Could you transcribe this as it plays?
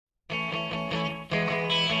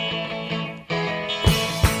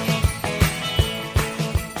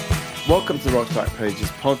Welcome to the Rock's Back Pages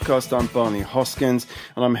podcast. I'm Barney Hoskins,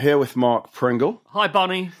 and I'm here with Mark Pringle. Hi,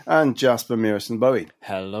 Barney. And Jasper Mearson-Bowie.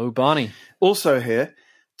 Hello, Barney. Also here,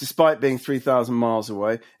 despite being 3,000 miles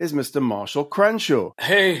away, is Mr. Marshall Crenshaw.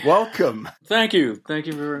 Hey. Welcome. Thank you. Thank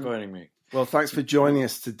you for inviting me. Well, thanks for joining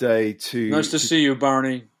us today. Nice to see you,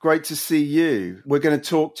 Barney. Great to see you. We're going to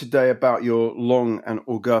talk today about your long and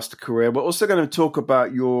august career. We're also going to talk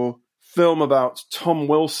about your film about Tom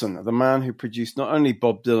Wilson, the man who produced not only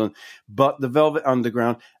Bob Dylan, but the Velvet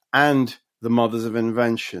Underground and the Mothers of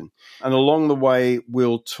Invention. And along the way,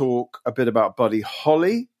 we'll talk a bit about Buddy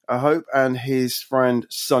Holly, I hope, and his friend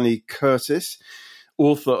Sonny Curtis,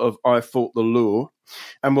 author of I Fought the Lure.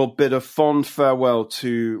 And we'll bid a fond farewell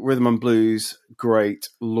to rhythm and blues great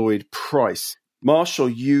Lloyd Price. Marshall,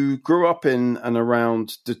 you grew up in and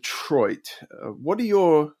around Detroit. What are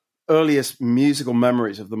your earliest musical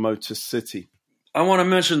memories of the Motor City? I want to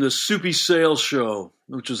mention the Soupy Sales Show,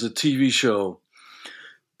 which was a TV show.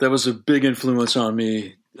 That was a big influence on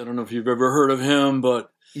me. I don't know if you've ever heard of him,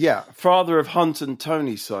 but... Yeah, father of Hunt and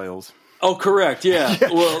Tony Sales. Oh, correct, yeah.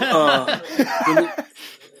 Well,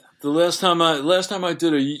 the last time I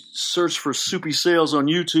did a search for Soupy Sales on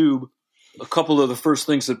YouTube, a couple of the first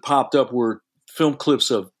things that popped up were film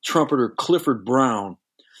clips of trumpeter Clifford Brown.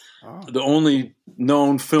 Oh. The only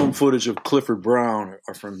known film footage of Clifford Brown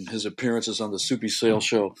are from his appearances on the Soupy Sales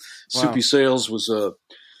Show. Wow. Soupy Sales was a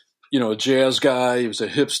jazz guy. He was a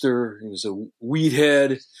hipster. He was a weed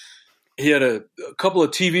head. He had a couple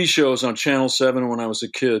of TV shows on Channel 7 when I was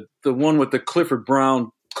a kid. The one with the Clifford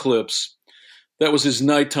Brown clips, that was his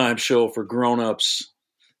nighttime show for grown-ups.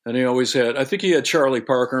 And he always had, I think he had Charlie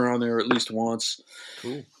Parker on there at least once.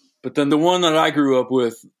 Cool. But then the one that I grew up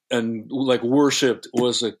with and like worshipped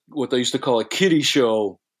was what they used to call a kiddie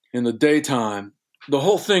show in the daytime. The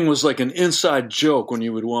whole thing was like an inside joke when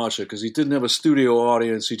you would watch it because he didn't have a studio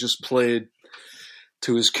audience. He just played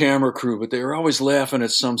to his camera crew, but they were always laughing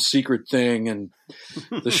at some secret thing. And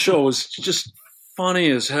the show was just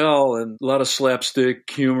funny as hell and a lot of slapstick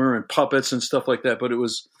humor and puppets and stuff like that. But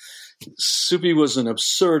Soupy was an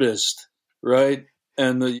absurdist, right?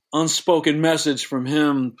 And the unspoken message from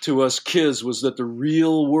him to us kids was that the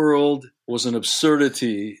real world was an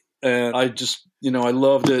absurdity. And I just, I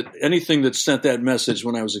loved it. Anything that sent that message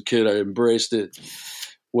when I was a kid, I embraced it,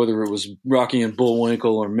 whether it was Rocky and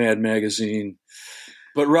Bullwinkle or Mad Magazine.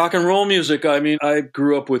 But rock and roll music, I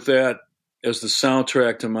grew up with that as the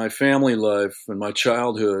soundtrack to my family life and my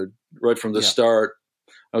childhood right from the start.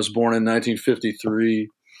 I was born in 1953.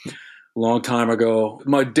 Long time ago.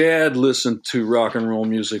 My dad listened to rock and roll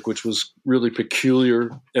music, which was really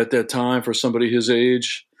peculiar at that time for somebody his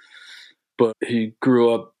age. But he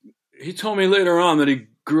told me later on that he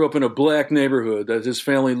grew up in a black neighborhood, that his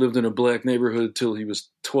family lived in a black neighborhood till he was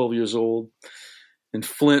 12 years old in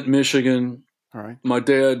Flint, Michigan. All right. My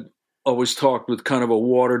dad always talked with kind of a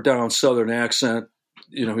watered down Southern accent.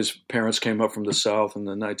 His parents came up from the South in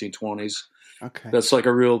the 1920s. Okay. That's like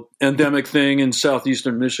a real endemic thing in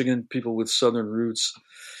southeastern Michigan, people with Southern roots.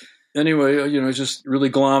 Anyway, just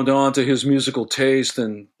really glommed on to his musical taste,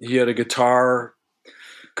 and he had a guitar,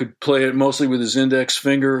 could play it mostly with his index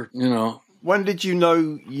finger, When did you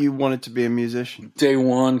know you wanted to be a musician? Day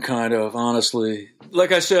one, kind of, honestly.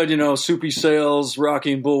 Like I said, Soupy Sales,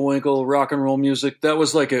 Rocky and Bullwinkle, rock and roll music, that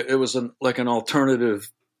was like an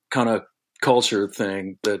alternative kind of culture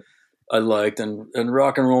thing that I liked, and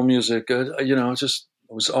rock and roll music, I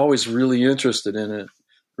was always really interested in it,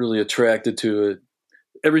 really attracted to it.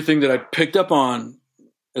 Everything that I picked up on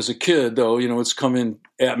as a kid, though, it's coming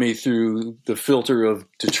at me through the filter of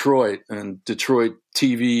Detroit and Detroit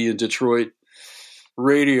TV and Detroit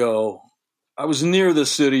radio. I was near the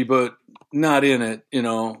city, but not in it,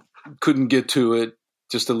 couldn't get to it,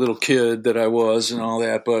 just a little kid that I was and all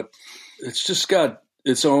that. But it's just got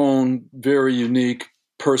its own very unique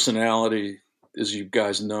personality, as you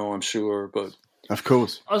guys know, I'm sure. But of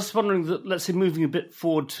course, I was wondering that, let's say, moving a bit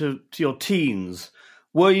forward to your teens,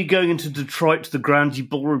 were you going into Detroit to the Grandy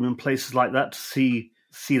Ballroom and places like that to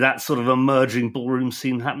see that sort of emerging ballroom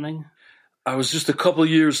scene happening? I was just a couple of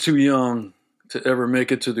years too young to ever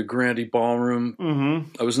make it to the Grandy Ballroom.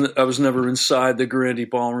 Mm-hmm. I was never inside the Grandy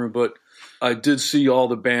Ballroom, but I did see all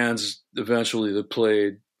the bands eventually that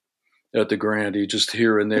played at the Grandy, just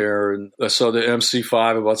here and there. And I saw the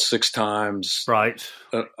MC5 about 6 times. Right.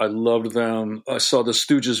 I loved them. I saw the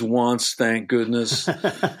Stooges once, thank goodness.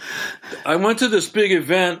 I went to this big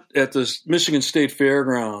event at the Michigan State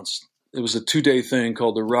Fairgrounds. It was a 2-day thing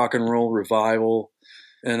called the Rock and Roll Revival.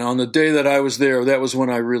 And on the day that I was there, that was when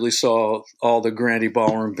I really saw all the Grandy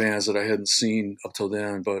Ballroom bands that I hadn't seen up till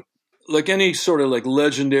then. But like any sort of like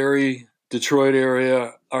legendary Detroit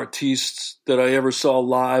area artists that I ever saw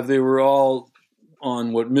live. They were all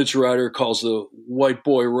on what Mitch Ryder calls the white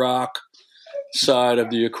boy rock side of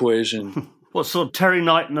the equation. What sort of Terry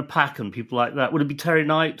Knight and the Pack and people like that? Would it be Terry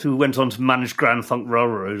Knight who went on to manage Grand Funk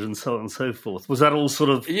Railroad and so on and so forth? Was that all sort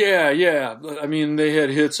of... Yeah. I mean, they had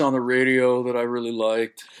hits on the radio that I really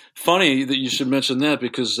liked. Funny that you should mention that,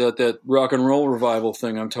 because at that rock and roll revival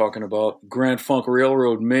thing I'm talking about, Grand Funk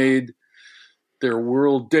Railroad made their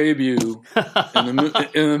world debut in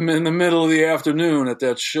the middle of the afternoon at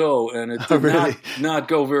that show, and it did not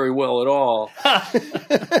go very well at all.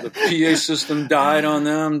 The PA system died on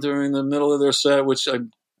them during the middle of their set, which I'm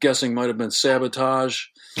guessing might have been sabotage.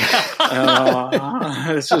 It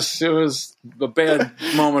was a bad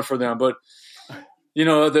moment for them. But, the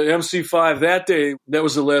MC5 that day, that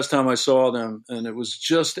was the last time I saw them, and it was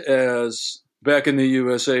just as Back in the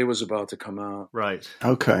USA was about to come out. Right.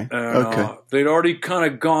 Okay. And, they'd already kind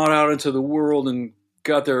of gone out into the world and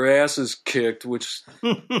got their asses kicked, which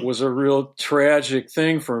was a real tragic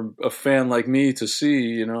thing for a fan like me to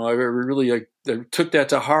see. I took that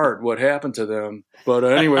to heart, what happened to them. But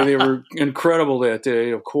anyway, they were incredible that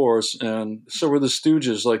day, of course, and so were the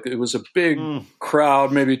Stooges. Like, it was a big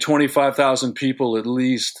crowd, maybe 25,000 people at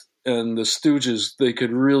least. And the Stooges, they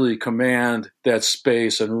could really command that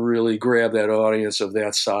space and really grab that audience of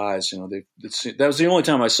that size. That was the only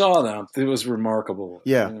time I saw them. It was remarkable.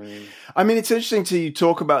 Yeah. I mean, it's interesting to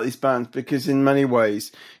talk about these bands, because in many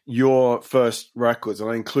ways, your first records,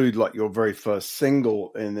 and I include like your very first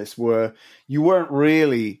single in this, you weren't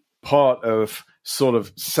really part of sort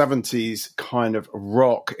of 70s kind of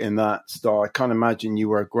rock in that style. I can't imagine you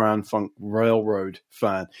were a Grand Funk Railroad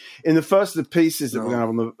fan. In the first of the pieces that we're going to have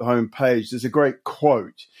on the home page, there's a great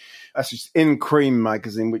quote. That's just in Cream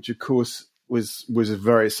magazine, which of course was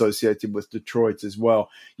very associated with Detroit as well.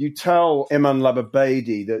 You tell Iman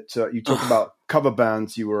Lababedi that you talk about cover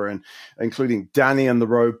bands you were in, including Danny and the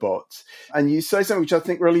Robots. And you say something which I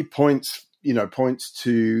think really points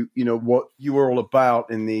to, what you were all about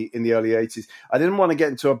in the early 80s. I didn't want to get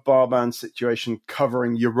into a bar band situation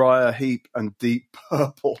covering Uriah Heep and Deep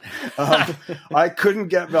Purple. I couldn't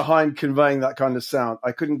get behind conveying that kind of sound.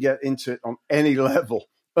 I couldn't get into it on any level.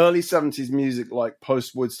 Early 70s music like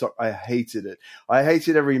post-Woodstock, I hated it. I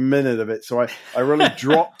hated every minute of it. So I really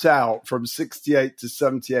dropped out from 68 to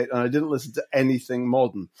 78, and I didn't listen to anything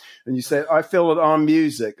modern. And you say, I feel that our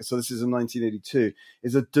music, so this is in 1982,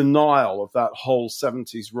 is a denial of that whole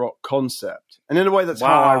 70s rock concept. And in a way, that's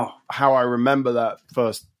how I remember that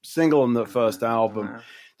first single and the first album,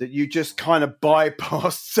 that you just kind of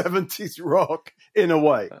bypassed 70s rock in a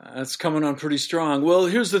way. That's coming on pretty strong. Well,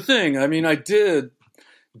 here's the thing. I mean, I did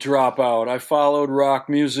drop out. I followed rock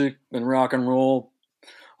music and rock and roll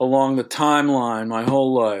along the timeline my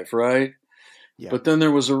whole life, right? Yeah. But then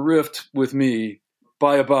there was a rift with me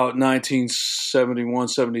by about 1971,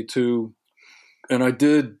 72, and I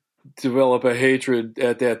did develop a hatred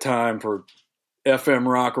at that time for FM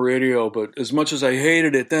rock radio, but as much as I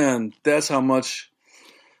hated it then, that's how much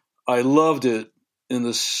I loved it in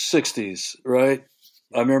the 60s, right?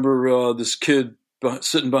 I remember this kid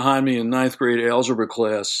sitting behind me in ninth grade algebra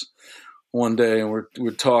class one day, and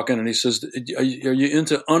we're talking, and he says, are you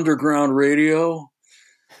into underground radio?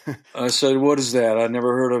 I said, what is that? I'd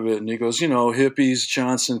never heard of it. And he goes, hippies,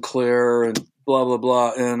 John Sinclair, and blah, blah,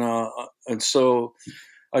 blah. And so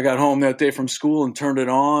I got home that day from school and turned it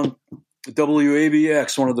on.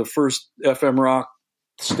 WABX, one of the first FM rock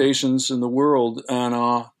stations in the world.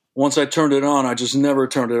 And once I turned it on, I just never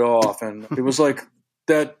turned it off. And it was like,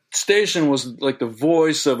 that station was like the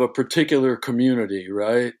voice of a particular community,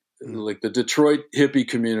 right? Like the Detroit hippie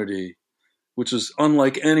community, which was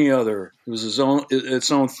unlike any other. It was its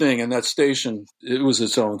own thing. And that station, it was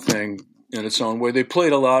its own thing in its own way. They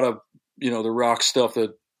played a lot of, the rock stuff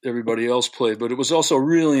that everybody else played, but it was also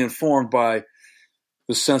really informed by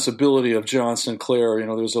the sensibility of John Sinclair.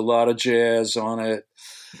 There was a lot of jazz on it.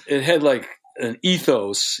 It had like an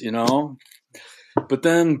ethos, but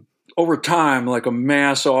then over time, like a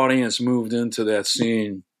mass audience moved into that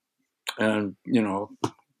scene, and,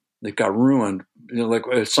 it got ruined. Like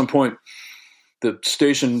at some point, the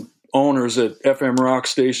station owners at FM rock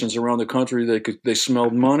stations around the country, they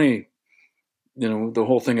smelled money. The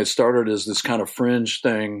whole thing had started as this kind of fringe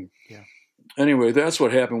thing. Yeah. Anyway, that's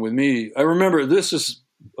what happened with me. I remember this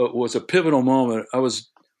was a pivotal moment. I was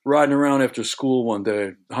riding around after school one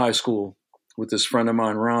day, high school, with this friend of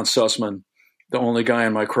mine, Ron Sussman, the only guy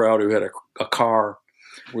in my crowd who had a car.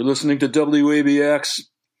 We're listening to WABX,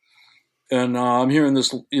 And I'm hearing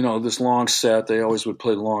this, this long set. They always would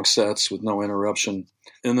play long sets with no interruption.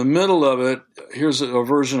 In the middle of it, here's a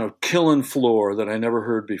version of Killin' Floor that I never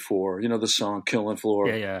heard before. You know the song Killin' Floor?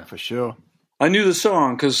 Yeah, for sure. I knew the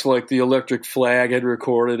song because, like, the Electric Flag had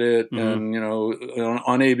recorded it. And,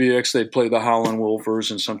 on ABX, they'd play the Howlin' Wolf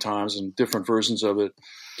version sometimes and different versions of it.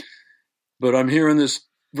 But I'm hearing this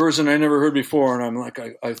version I never heard before, and I'm like,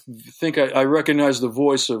 I think I recognize the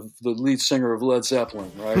voice of the lead singer of Led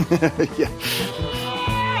Zeppelin, right? Yeah.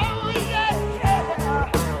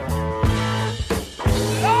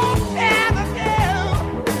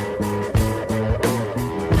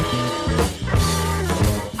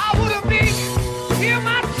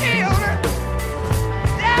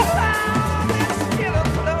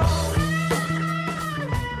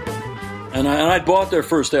 And I bought their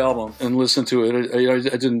first album and listened to it.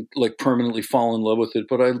 I didn't like permanently fall in love with it,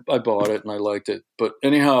 but I bought it and I liked it. But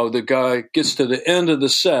anyhow, the guy gets to the end of the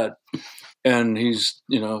set and he's,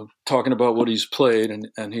 talking about what he's played.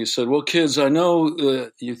 And he said, well, kids, I know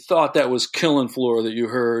you thought that was Killin' Floor that you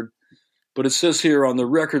heard, but it says here on the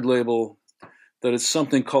record label that it's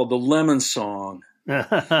something called the Lemon Song.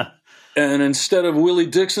 And instead of Willie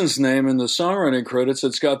Dixon's name in the songwriting credits,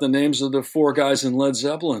 it's got the names of the four guys in Led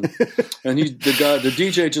Zeppelin. And the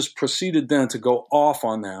DJ just proceeded then to go off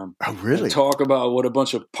on them. Oh, really? And talk about what a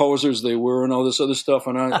bunch of posers they were and all this other stuff.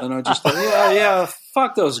 And I just thought, yeah,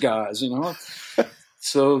 fuck those guys,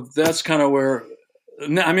 So that's kind of where,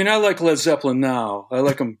 I mean, I like Led Zeppelin now. I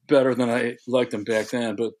like them better than I liked them back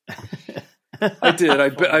then. But I did.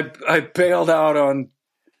 I bailed out on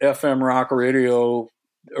FM rock radio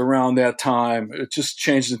around that time. It just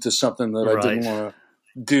changed into something that I didn't want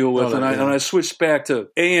to deal with. And I switched back to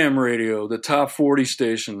AM radio, the top 40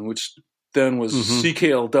 station, which then was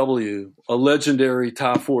CKLW, a legendary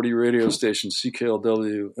top 40 radio station,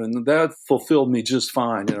 CKLW. And that fulfilled me just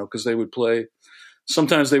fine, because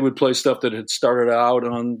sometimes they would play stuff that had started out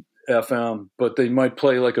on FM, but they might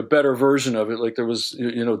play like a better version of it. Like there was,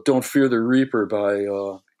 Don't Fear the Reaper by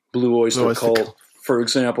Blue Oyster Cult, for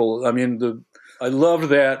example. I mean, I loved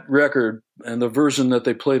that record, and the version that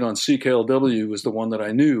they played on CKLW was the one that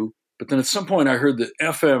I knew. But then at some point I heard the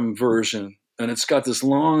FM version, and it's got this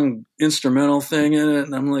long instrumental thing in it,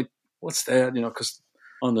 and I'm like, what's that? Because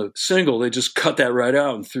on the single, they just cut that right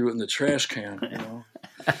out and threw it in the trash can,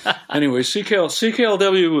 Anyway,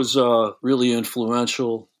 CKLW was really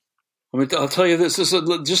influential. I'll tell you this. Just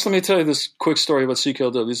let me tell you this quick story about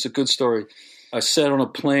CKLW. It's a good story. I sat on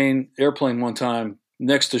an airplane one time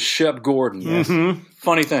next to Shep Gordon. Yes.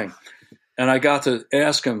 Funny thing. And I got to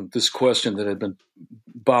ask him this question that had been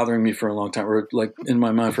bothering me for a long time, or like in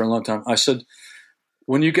my mind for a long time. I said,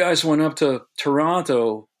 when you guys went up to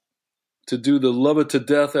Toronto to do the Love It to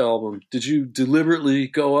Death album, did you deliberately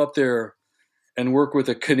go up there and work with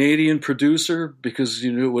a Canadian producer because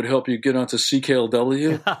you knew it would help you get onto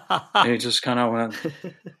CKLW? And he just kind of went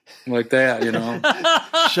like that,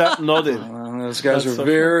 Shep nodded. Those guys are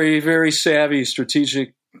very, very savvy,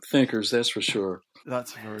 strategic thinkers, that's for sure.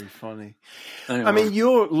 That's very funny. Anyway. I mean,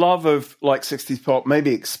 your love of like 60s pop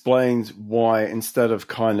maybe explains why instead of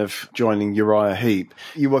kind of joining Uriah Heep,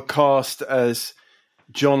 you were cast as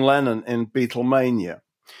John Lennon in Beatlemania.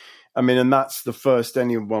 I mean, and that's the first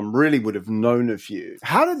anyone really would have known of you.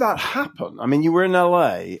 How did that happen? I mean, you were in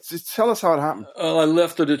LA. Just tell us how it happened. I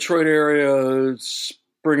left the Detroit area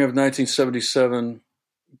spring of 1977.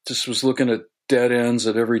 Just was looking at dead ends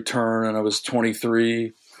at every turn, and I was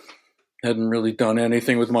 23. Hadn't really done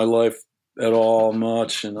anything with my life at all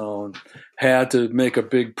much, and had to make a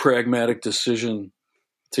big pragmatic decision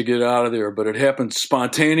to get out of there. But it happened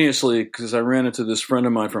spontaneously because I ran into this friend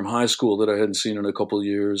of mine from high school that I hadn't seen in a couple of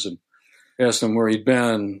years and asked him where he'd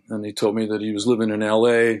been. And he told me that he was living in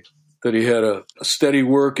LA, that he had a steady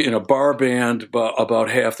work in a bar band about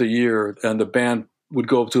half the year. And the band would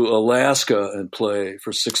go up to Alaska and play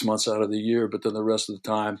for 6 months out of the year. But then the rest of the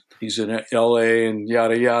time he's in LA and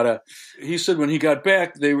yada, yada. He said when he got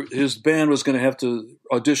back, his band was going to have to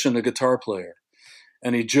audition a guitar player.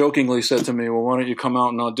 And he jokingly said to me, well, why don't you come out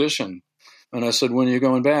and audition? And I said, when are you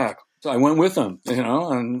going back? So I went with him,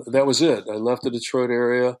 and that was it. I left the Detroit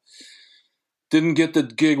area, didn't get the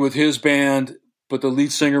gig with his band, but the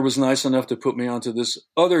lead singer was nice enough to put me onto this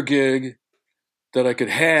other gig that I could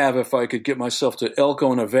have if I could get myself to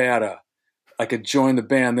Elko, Nevada. I could join the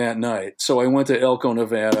band that night. So I went to Elko,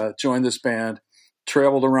 Nevada, joined this band,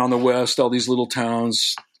 traveled around the West, all these little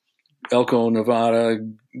towns, Elko, Nevada,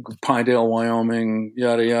 Pinedale, Wyoming,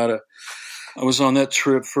 yada, yada. I was on that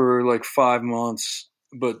trip for like 5 months,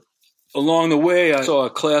 but along the way, I saw a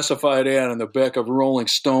classified ad on the back of Rolling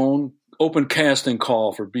Stone, open casting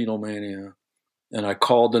call for Beatlemania. And I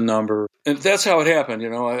called the number, And that's how it happened.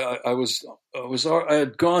 I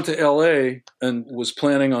had gone to L.A. and was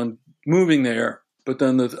planning on moving there, but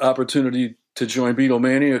then the opportunity to join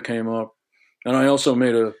Beatlemania came up, and I also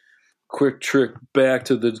made a quick trip back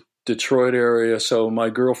to the Detroit area so my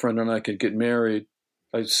girlfriend and I could get married.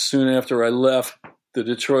 Soon after I left the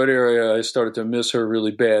Detroit area, I started to miss her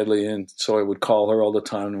really badly, and so I would call her all the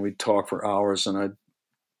time, and we'd talk for hours, and I'd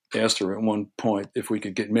asked her at one point if we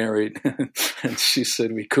could get married, and she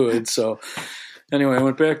said we could. So anyway, I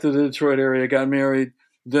went back to the Detroit area, got married.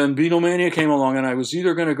 Then Beatlemania came along, and I was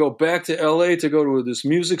either going to go back to L.A. to go to this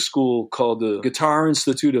music school called the Guitar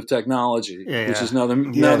Institute of Technology, which is now the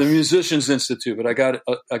Musicians Institute. But I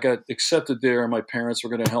got accepted there, and my parents were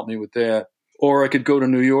going to help me with that. Or I could go to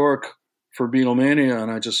New York for Beatlemania,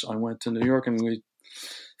 and I went to New York, and we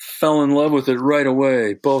fell in love with it right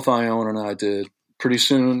away. Both Ione and I did. Pretty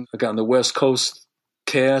soon, I got in the West Coast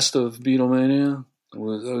cast of Beatlemania.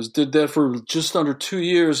 I did that for just under 2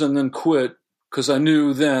 years and then quit because I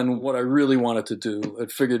knew then what I really wanted to do.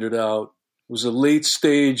 I'd figured it out. It was a late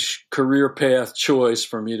stage career path choice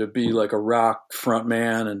for me to be like a rock front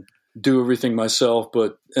man and do everything myself.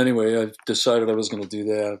 But anyway, I decided I was going to do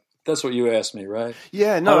that. That's what you asked me, right?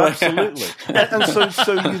 Yeah, no, absolutely. And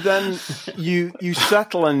so you then you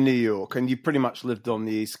settle in New York, and you pretty much lived on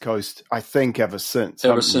the East Coast, I think, ever since.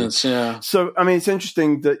 Yeah. So, I mean, it's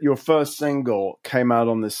interesting that your first single came out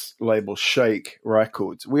on this label, Shake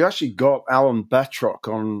Records. We actually got Alan Betrock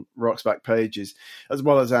on Rock's Back Pages, as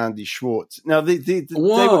well as Andy Schwartz. Now, they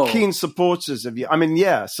were keen supporters of you. I mean,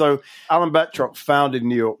 yeah. So Alan Betrock founded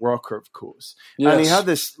New York Rocker, of course, and he had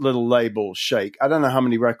this little label, Shake. I don't know how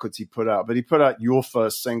many records he put out, but he put out your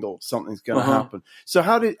first single, Something's Gonna Happen. So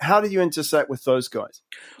how did you intersect with those guys?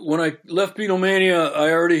 When I left Beatlemania,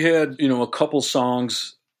 I already had, a couple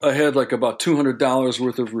songs. I had like about $200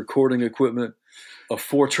 worth of recording equipment, a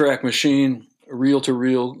 4-track machine, a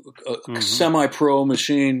reel-to-reel, a semi-pro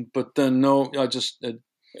machine, but then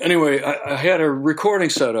anyway, I had a recording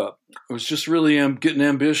set up. I was just really getting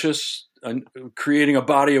ambitious, creating a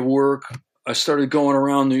body of work. I started going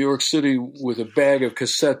around New York City with a bag of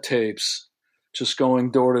cassette tapes, just going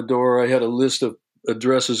door to door. I had a list of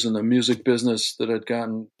addresses in the music business that I'd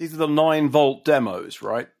gotten. These are the 9-volt demos,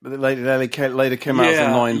 right? Later came out as a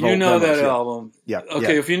 9-volt you know demos. that album. Yeah.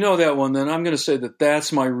 Okay, if you know that one, then I'm going to say that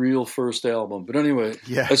that's my real first album. But anyway,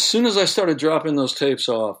 as soon as I started dropping those tapes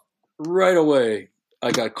off, right away, I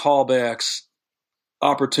got callbacks,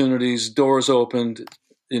 opportunities, doors opened.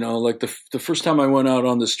 Like the first time I went out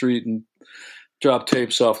on the street and dropped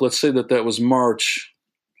tapes off, let's say that was March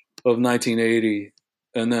of 1980.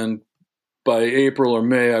 And then by April or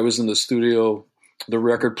May, I was in the studio, the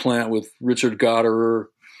record plant with Richard Gotterer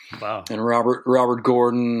and Robert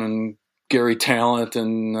Gordon and Gary Talent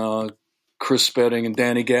and Chris Spedding and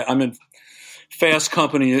Danny I'm in fast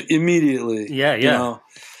company immediately. Yeah.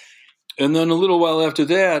 And then a little while after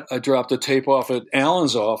that, I dropped a tape off at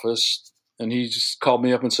Alan's office, and he just called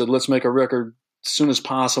me up and said, let's make a record as soon as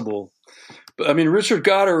possible. But I mean, Richard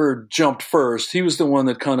Gotterer jumped first. He was the one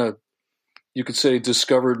that kind of, you could say,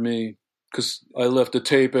 discovered me, because I left a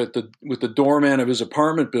tape with the doorman of his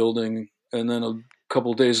apartment building. And then a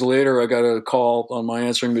couple of days later, I got a call on my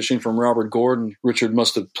answering machine from Robert Gordon. Richard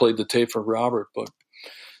must have played the tape for Robert, but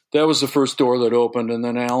that was the first door that opened. And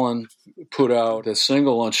then Alan put out a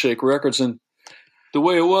single on Shake Records. And the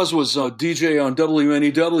way it was a DJ on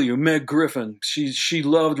WNEW, Meg Griffin. She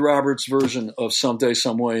loved Robert's version of Someday,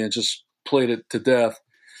 Someway and just played it to death.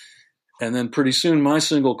 And then pretty soon my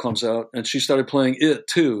single comes out, and she started playing it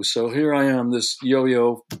too. So here I am, this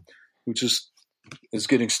yo-yo who just is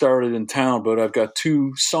getting started in town, but I've got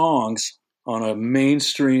 2 songs on a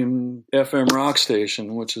mainstream FM rock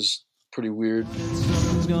station, which is pretty weird.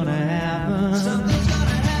 Something's gonna happen. Something's gonna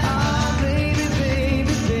happen. Oh, baby,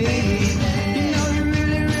 baby. You know you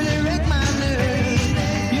really, really wreck my nerves.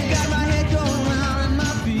 You got my head going round and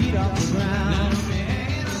my feet off the ground.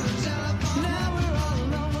 Now we're all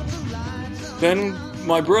alone with the lights on. Then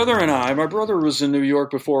my brother was in New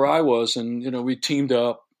York before I was, and we teamed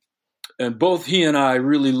up. And both he and I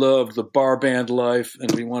really loved the bar band life,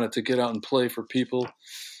 and we wanted to get out and play for people.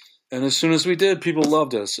 And as soon as we did, people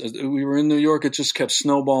loved us. We were in New York. It just kept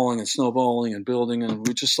snowballing and building. And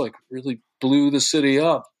we just really blew the city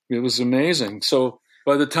up. It was amazing. So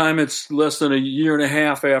by the time it's less than a year and a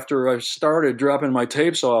half after I started dropping my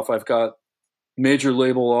tapes off, I've got major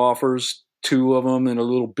label offers, 2 of them, and a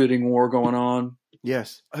little bidding war going on.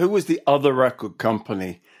 Yes. Who was the other record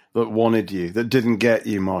company that wanted you, that didn't get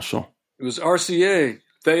you, Marshall? It was RCA.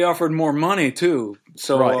 They offered more money too.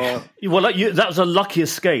 So, that was a lucky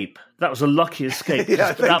escape. that was a lucky escape.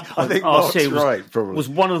 Yeah, I think Mark's right, probably. Was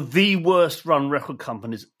one of the worst run record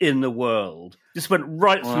companies in the world. This went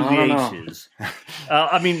right through the 80s.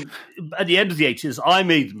 I mean, at the end of the 80s, I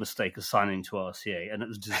made the mistake of signing to RCA, and it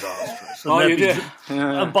was disastrous. And you did?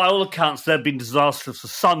 And by all accounts, they'd been disastrous for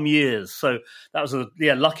some years. So that was a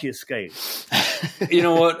lucky escape. You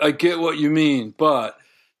know what? I get what you mean, but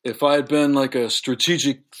if I had been like a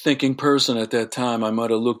strategic thinking person at that time, I might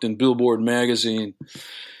have looked in Billboard magazine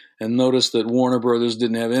and noticed that Warner Brothers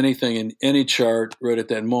didn't have anything in any chart right at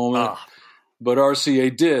that moment. But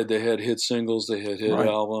RCA did. They had hit singles. They had hit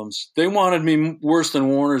albums. They wanted me worse than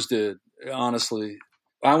Warner's did, honestly.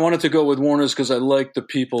 I wanted to go with Warner's because I liked the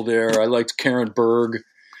people there. I liked Karen Berg,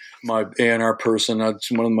 my A&R person.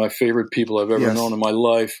 That's one of my favorite people I've ever known in my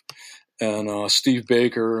life. And Steve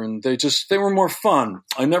Baker, and they were more fun.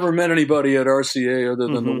 I never met anybody at RCA other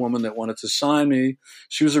than the woman that wanted to sign me.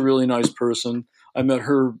 She was a really nice person. I met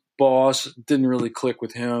her boss, didn't really click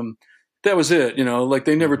with him. That was it, like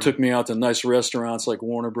they never took me out to nice restaurants like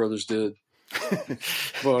Warner Brothers did.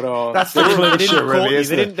 But that's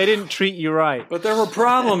the they didn't treat you right. But there were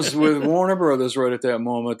problems with Warner Brothers right at that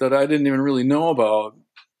moment that I didn't even really know about.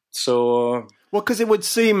 So well, because it would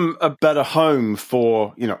seem a better home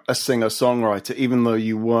for, a singer-songwriter, even though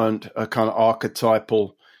you weren't a kind of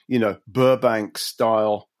archetypal,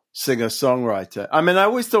 Burbank-style singer-songwriter. I mean, I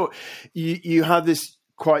always thought you had this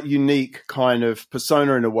quite unique kind of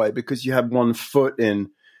persona in a way because you had one foot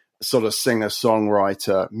in sort of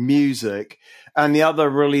singer-songwriter music and the other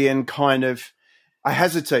really in kind of, I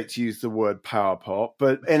hesitate to use the word power pop,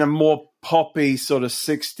 but in a more poppy sort of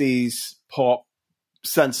 60s pop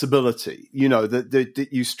sensibility, that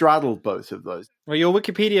you straddled both of those. Well, your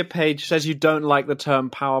Wikipedia page says you don't like the term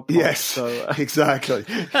power pop. Yes, so, exactly.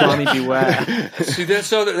 Barney beware. See,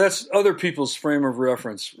 that's other people's frame of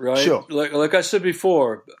reference, right? Sure. Like I said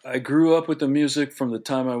before, I grew up with the music from the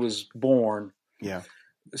time I was born. Yeah.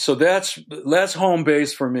 So that's home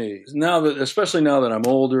base for me. Especially now that I'm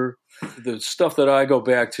older, the stuff that I go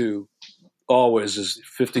back to always is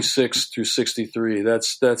 56 through 63.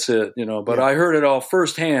 That's it, but I heard it all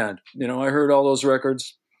firsthand. I heard all those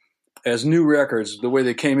records as new records, the way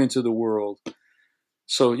they came into the world.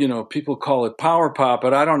 So, people call it power pop,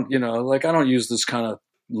 but I don't, I don't use this kind of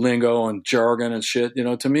lingo and jargon and shit.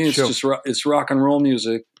 To me, it's just, it's rock and roll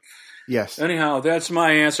music. Yes. Anyhow, that's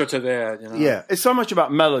my answer to that. Yeah. It's so much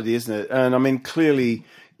about melody, isn't it? And I mean, clearly,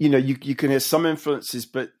 you can hear some influences,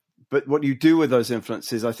 but what you do with those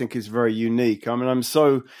influences, I think, is very unique. I mean, I'm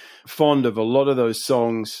so fond of a lot of those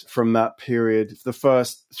songs from that period. The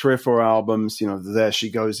first 3 or 4 albums, There She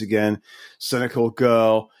Goes Again, Cynical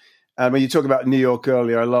Girl. And when you talk about New York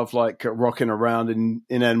earlier, I love like Rocking Around in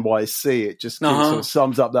NYC. It just sort of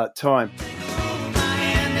sums up that time.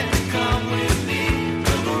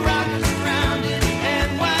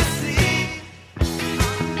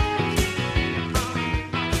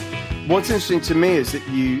 What's interesting to me is that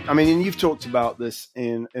and you've talked about this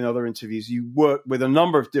in other interviews, you work with a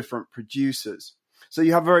number of different producers. So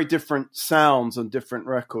you have very different sounds on different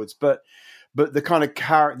records, but the kind of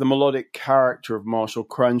the melodic character of Marshall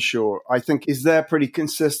Crenshaw, I think, is there pretty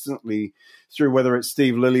consistently through whether it's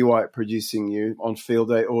Steve Lillywhite producing you on Field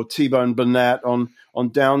Day or T-Bone Burnett on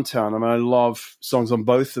Downtown. I mean, I love songs on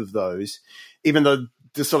both of those, even though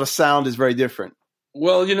the sort of sound is very different.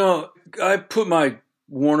 Well, I put my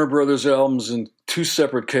Warner Brothers albums in 2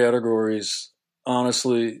 separate categories.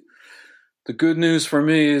 Honestly, the good news for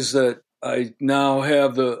me is that I now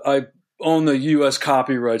have I own the U.S.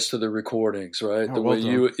 copyrights to the recordings, right? Oh,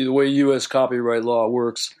 the way U.S. copyright law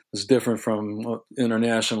works is different from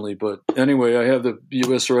internationally. But anyway, I have the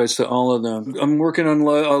U.S. rights to all of them. I'm working on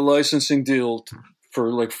a licensing deal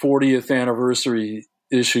for like 40th anniversary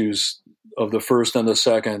issues of the first and the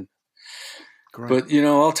second. Great. But,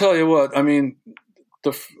 I'll tell you what, I mean,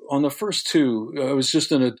 on the first 2, I was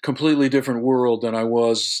just in a completely different world than I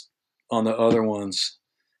was on the other ones.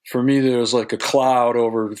 For me, there was like a cloud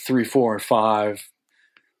over 3, 4, and 5,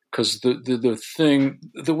 because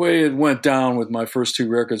the way it went down with my first 2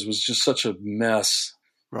 records was just such a mess,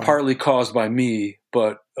 partly caused by me,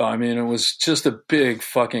 but I mean, it was just a big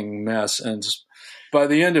fucking mess. And by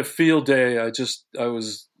the end of Field Day, I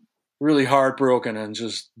was really heartbroken and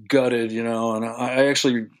just gutted, and I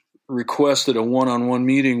actually requested a one-on-one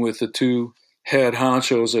meeting with the 2 head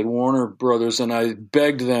honchos at Warner Brothers, and I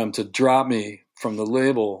begged them to drop me from the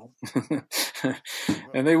label,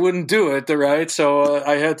 and they wouldn't do it, right? So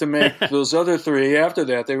I had to make those other 3 after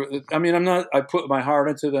that. I put my heart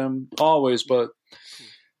into them always, but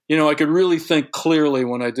I could really think clearly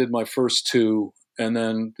when I did my first 2, and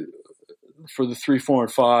then for the 3, 4,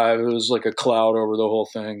 and 5, it was like a cloud over the whole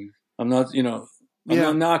thing. I'm not, I'm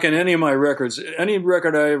not knocking any of my records. Any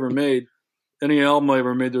record I ever made, any album I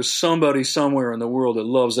ever made, there's somebody somewhere in the world that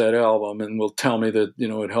loves that album and will tell me that,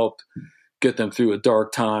 it helped get them through a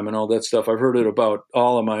dark time and all that stuff. I've heard it about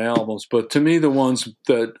all of my albums, but to me, the ones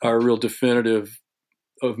that are real definitive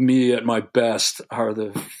of me at my best are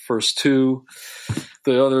the first two.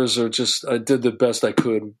 The others are just, I did the best I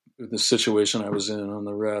could with the situation I was in on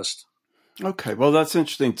the rest. Okay, well, that's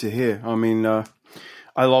interesting to hear. I mean,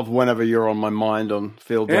 I love Whenever You're on My Mind on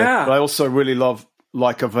Field Day, but I also really love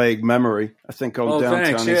Like a Vague Memory. I think Old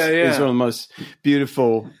Downtown is one of the most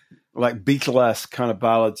beautiful, like Beatlesque kind of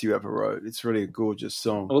ballads you ever wrote. It's really a gorgeous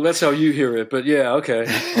song. Well, that's how you hear it, but yeah, okay.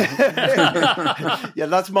 Yeah,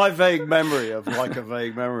 that's my vague memory of Like a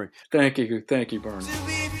Vague Memory. Thank you, Bernie. To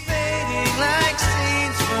be fading like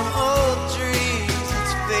scenes from old dreams,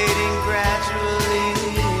 it's fading gradually,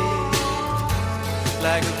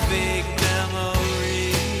 like a vague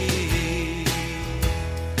memory,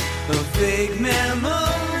 a vague memory.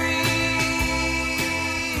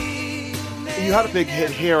 You had a big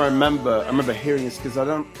hit here. I remember hearing this because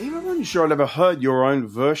I'm not sure I'd ever heard your own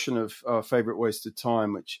version of "Favorite Waste of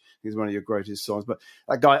Time," which is one of your greatest songs. But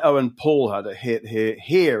that guy Owen Paul had a hit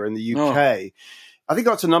here in the UK. I think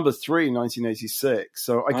got to number 3 in 1986.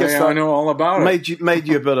 So I guess I know all about it. Made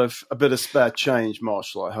you a bit of spare change,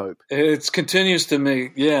 Marshall. I hope it continues to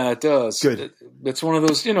make. Yeah, it does. Good. It's one of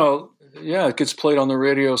those. It gets played on the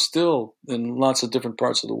radio still in lots of different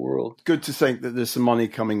parts of the world. Good to think that there's some money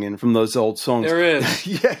coming in from those old songs. There is.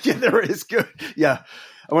 yeah, there is. Good. Yeah.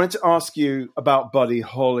 I wanted to ask you about Buddy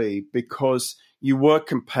Holly because you were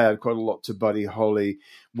compared quite a lot to Buddy Holly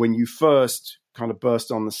when you first kind of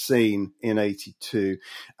burst on the scene in 82.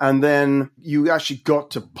 And then you actually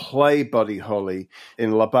got to play Buddy Holly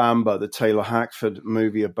in La Bamba, the Taylor Hackford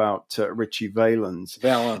movie about Richie Valens.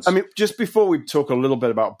 I mean, just before we talk a little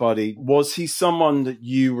bit about Buddy, was he someone that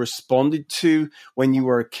you responded to when you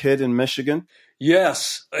were a kid in Michigan?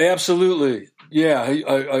 Yes, absolutely. Yeah,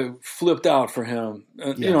 I flipped out for him.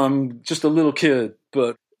 I'm just a little kid,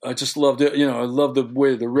 but I just loved it. I loved the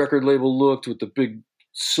way the record label looked with the big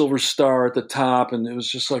silver star at the top, and it was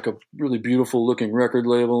just like a really beautiful looking record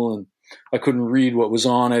label, and I couldn't read what was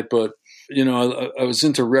on it, but I was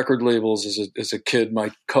into record labels as a kid.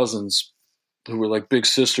 My cousins, who were like big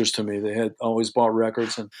sisters to me, they had always bought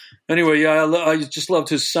records, and anyway, I just loved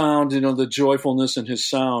his sound. The joyfulness in his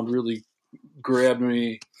sound really grabbed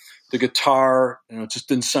me. The guitar, it just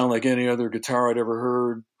didn't sound like any other guitar I'd ever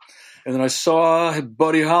heard. And then I saw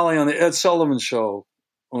Buddy Holly on the Ed Sullivan Show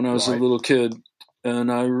when I was a little kid.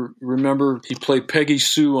 And I remember he played Peggy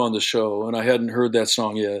Sue on the show, and I hadn't heard that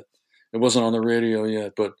song yet. It wasn't on the radio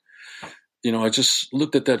yet, but, I just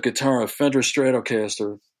looked at that guitar, a Fender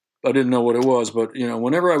Stratocaster. I didn't know what it was, but,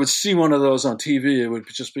 whenever I would see one of those on TV, it would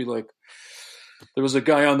just be like, there was a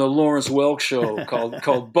guy on the Lawrence Welk show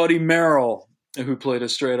called Buddy Merrill who played a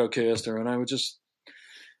Stratocaster, and I would just,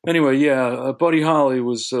 anyway, Buddy Holly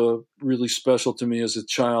was really special to me as a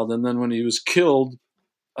child. And then when he was killed,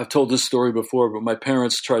 I've told this story before, but my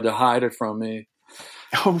parents tried to hide it from me.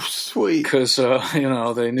 Oh, sweet. Because,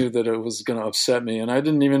 they knew that it was going to upset me. And I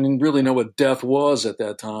didn't even really know what death was at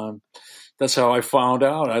that time. That's how I found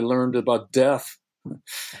out. I learned about death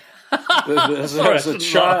as a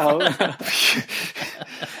child.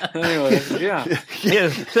 Anyway, yeah.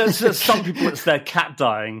 There's some people, it's their cat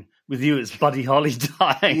dying. With you, it's Buddy Holly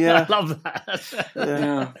dying. Yeah. I love that.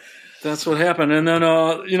 Yeah, that's what happened. And then,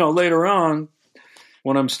 later on,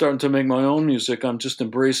 when I'm starting to make my own music, I'm just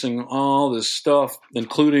embracing all this stuff,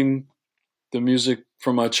 including the music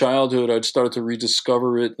from my childhood. I'd started to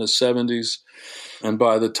rediscover it in the 70s. And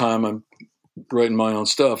by the time I'm writing my own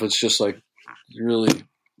stuff, it's just like really,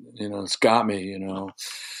 it's got me,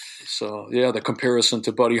 So, the comparison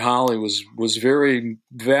to Buddy Holly was very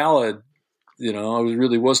valid. I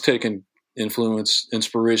really was taking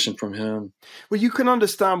inspiration from him. Well, you can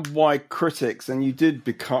understand why critics, and you did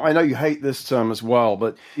become, I know you hate this term as well,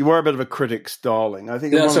 but you were a bit of a critic's darling. I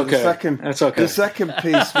think that's okay. The second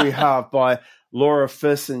piece we have by Laura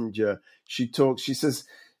Fissinger, she says,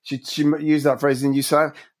 she used that phrase, and you say,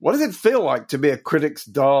 what does it feel like to be a critic's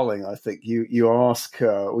darling? I think you ask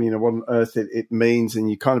her, what on earth it means, and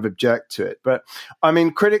you kind of object to it. But I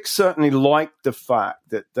mean, critics certainly liked the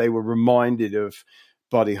fact that they were reminded of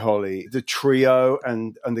Buddy Holly, the trio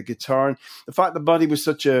and the guitar, and the fact that Buddy was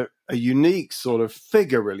such a unique sort of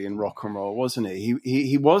figure really in rock and roll, wasn't he?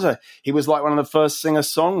 He was like one of the first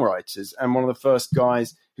singer-songwriters and one of the first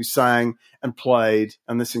guys who sang and played,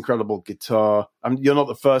 and this incredible guitar. You're not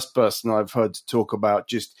the first person I've heard to talk about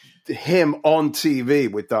just him on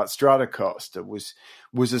TV with that Stratocaster was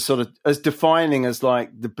was as defining as like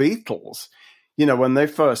the Beatles, when they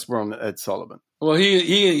first were on Ed Sullivan. Well,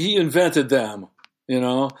 he invented them,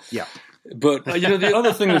 Yeah. But, the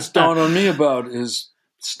other thing that's dawned on me about his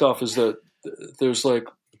stuff is that there's like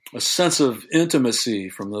a sense of intimacy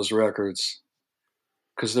from those records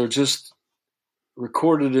because they're just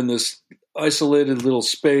recorded in this isolated little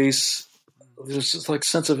space. There's just like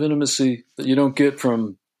sense of intimacy that you don't get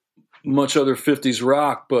from much other 50s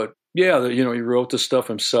rock, but yeah, he wrote the stuff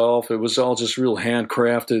himself. It was all just real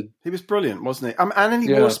handcrafted. He was brilliant, wasn't he? And then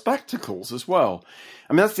he wore spectacles as well.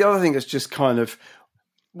 I mean, that's the other thing that's just kind of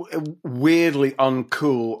weirdly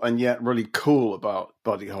uncool and yet really cool about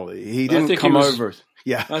Buddy Holly. He didn't come over.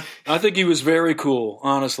 Yeah. I think he was very cool,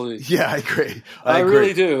 honestly. Yeah, I agree. I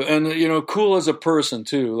really do. And, cool as a person,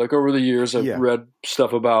 too. Like, over the years, I've read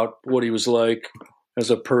stuff about what he was like as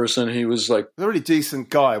a person. He was like... a really decent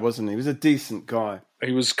guy, wasn't he? He was a decent guy.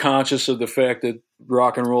 He was conscious of the fact that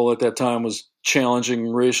rock and roll at that time was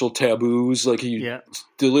challenging racial taboos. Like, he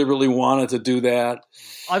deliberately wanted to do that.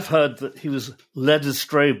 I've heard that he was led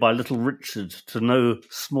astray by Little Richard to no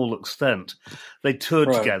small extent. They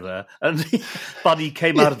toured together, and Buddy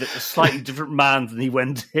came out of it a slightly different man than he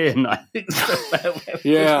went in, I think.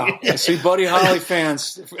 Yeah. See, Buddy Holly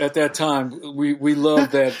fans at that time, we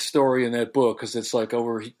loved that story in that book because it's like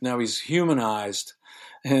now he's humanized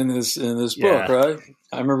in this book, right?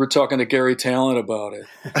 I remember talking to Gary Talent about it.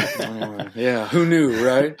 Yeah, who knew,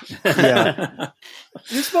 right? Yeah.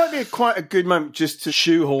 This might be quite a good moment just to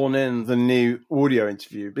shoehorn in the new audio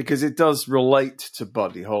interview because it does relate to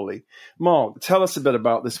Buddy Holly. Mark, tell us a bit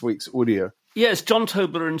about this week's audio. Yes, John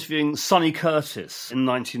Tobler interviewing Sonny Curtis in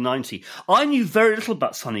 1990. I knew very little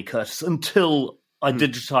about Sonny Curtis until I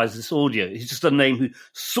digitized this audio. He's just a name who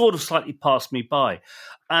sort of slightly passed me by.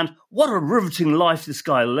 And what a riveting life this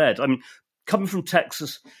guy led. I mean, coming from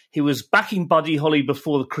Texas, he was backing Buddy Holly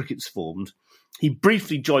before the Crickets formed. He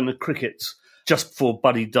briefly joined the Crickets just before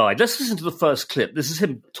Buddy died. Let's listen to the first clip. This is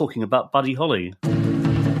him talking about Buddy Holly.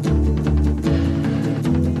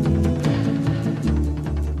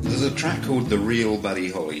 There's a track called The Real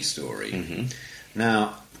Buddy Holly Story. Mm-hmm.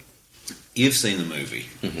 Now, you've seen the movie.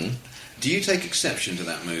 Mm-hmm. Do you take exception to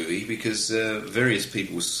that movie? Because various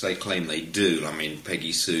people claim they do. I mean,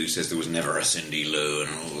 Peggy Sue says there was never a Cindy Lou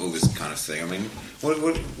and all this kind of thing. I mean,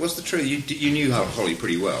 what's the truth? You knew Holly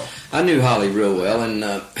pretty well. I knew Holly real well, and,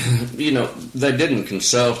 they didn't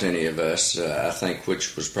consult any of us, I think,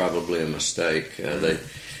 which was probably a mistake.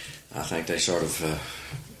 I think they sort of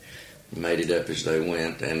made it up as they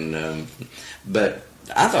went, but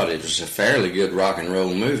I thought it was a fairly good rock and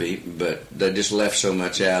roll movie, but they just left so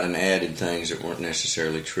much out and added things that weren't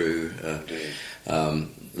necessarily true.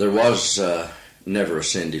 There was never a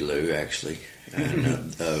Cindy Lou, actually.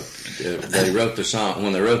 And, they wrote the song.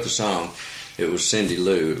 When they wrote the song, it was Cindy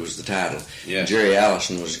Lou. It was the title. Yeah. Jerry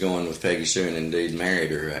Allison was going with Peggy Sue and indeed married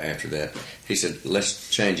her after that. He said, let's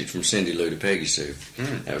change it from Cindy Lou to Peggy Sue.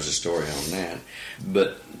 That was the story on that.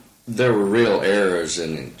 But there were real errors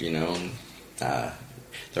in it,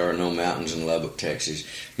 There are no mountains in Lubbock, Texas.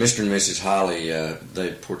 Mr. and Mrs. Holly,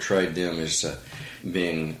 they portrayed them as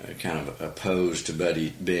being kind of opposed to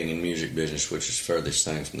Buddy being in music business, which is furthest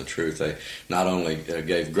thing from the truth. They not only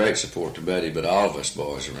gave great support to Buddy, but all of us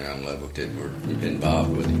boys around Lubbock that were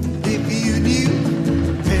involved with him. If you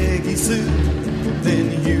knew Peggy Sue,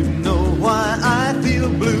 then you know why I feel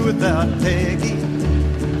blue without Peggy.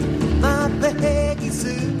 My Peggy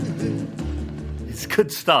Sue. It's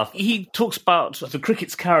good stuff. He talks about the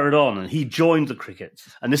Crickets carried on and he joined the Crickets.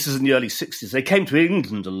 And this is in the early 60s. They came to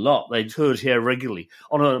England a lot. They toured here regularly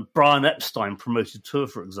on a Brian Epstein promoted tour,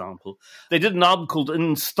 for example. They did an album called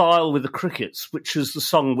In Style with the Crickets, which is the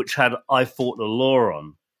song which had I Fought the Law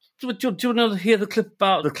on. Do you want to hear the clip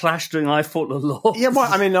about the Clash doing I Fought the Law? Yeah,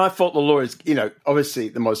 well, I mean, I Fought the Law is, obviously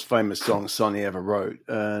the most famous song Sonny ever wrote.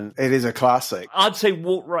 And it is a classic. I'd say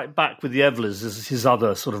Walk Right Back with the Evelyrs is his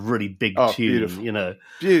other sort of really big tune, beautiful.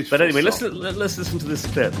 Beautiful. But anyway, let's listen to this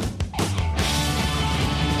clip.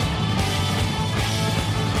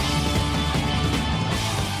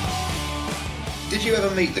 Did you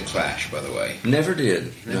ever meet the Clash, by the way? Never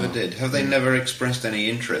did. Never did. Have they never expressed any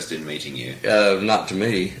interest in meeting you? Not to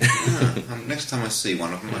me. Next time I see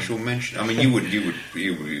one of them, I shall mention. I mean, you would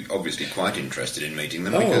be obviously quite interested in meeting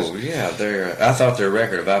them. Oh, yeah. I thought their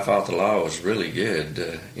record of I Fought the Law was really good.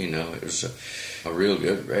 It was a real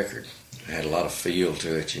good record. It had a lot of feel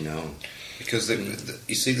to it, Because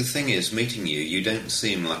you see, the thing is, meeting you don't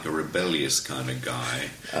seem like a rebellious kind of guy.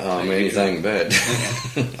 Anything but.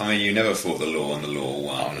 I mean, you never fought the law and the law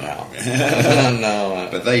won. Oh, no. No.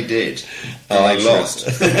 But they did. And they lost.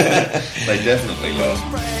 They definitely lost.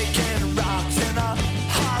 Breaking rocks in a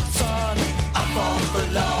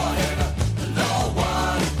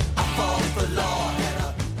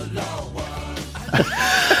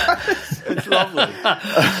lovely.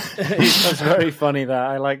 That's very funny. That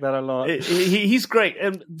I like that a lot. He's great.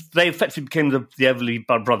 They effectively became the Everly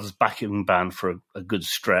Brothers backing band for a good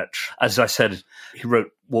stretch. As I said, he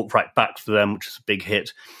wrote "Walk Right Back" for them, which is a big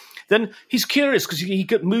hit. Then he's curious because he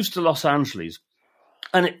moves to Los Angeles.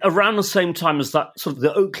 And around the same time as that, sort of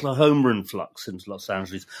the Oklahoma influx into Los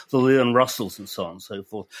Angeles, the Leon Russells and so on and so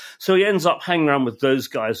forth. So he ends up hanging around with those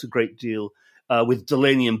guys a great deal, with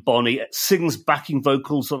Delaney and Bonnie, sings backing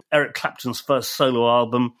vocals on Eric Clapton's first solo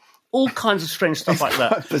album, all kinds of strange stuff like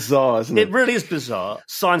that. Quite bizarre, isn't it? It really is bizarre.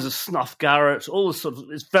 Signs of Snuff Garrett, all the sort of,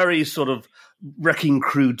 it's very sort of Wrecking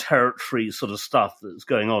Crew territory sort of stuff that's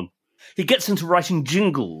going on. He gets into writing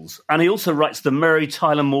jingles, and he also writes the Mary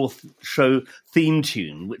Tyler Moore Show theme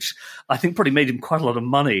tune, which I think probably made him quite a lot of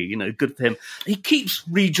money, good for him. He keeps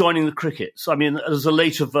rejoining the Crickets. I mean, there's a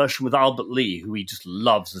later version with Albert Lee, who he just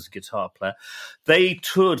loves as a guitar player. They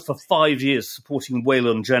toured for 5 years supporting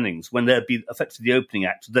Waylon Jennings when they'd be effectively the opening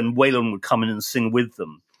act. Then Waylon would come in and sing with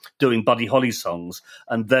them, doing Buddy Holly songs,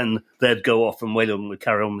 and then they'd go off and Waylon would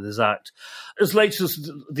carry on with his act. As late as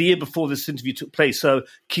the year before this interview took place, so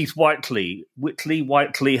Keith Whiteley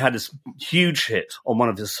had this huge hit on one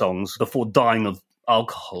of his songs before dying of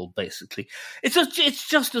alcohol, basically. It's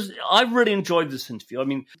just I really enjoyed this interview. I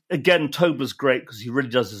mean, again, Tobler's great because he really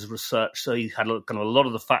does his research, so he had kind of a lot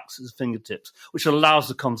of the facts at his fingertips, which allows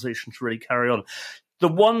the conversation to really carry on. The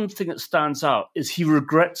one thing that stands out is he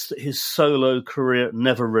regrets that his solo career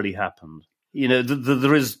never really happened.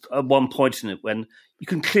 There is at one point in it when you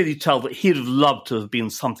can clearly tell that he'd have loved to have been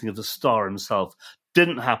something of a star himself.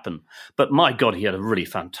 Didn't happen. But my God, he had a really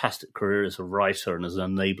fantastic career as a writer and as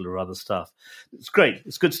an enabler of other stuff. It's great.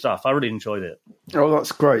 It's good stuff. I really enjoyed it. Oh,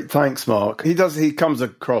 that's great. Thanks, Mark. He comes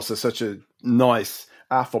across as such a nice,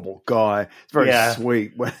 affable guy. It's very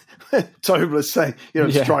sweet. When Tobler's saying,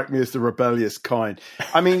 strike me as the rebellious kind.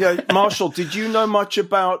 I mean, Marshall, did you know much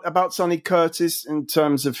about Sonny Curtis in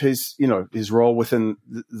terms of his role within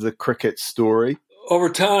the Cricket story? Over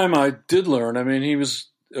time, I did learn. I mean, he was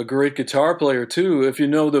a great guitar player, too. If you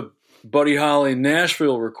know the Buddy Holly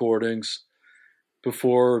Nashville recordings,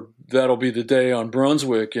 before That'll Be the Day on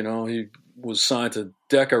Brunswick, he was signed to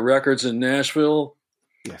Decca Records in Nashville.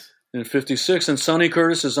 Yes. In 56, and Sonny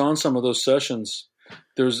Curtis is on some of those sessions.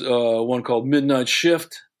 There's one called Midnight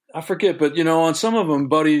Shift. I forget, but, on some of them,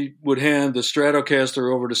 Buddy would hand the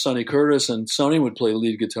Stratocaster over to Sonny Curtis, and Sonny would play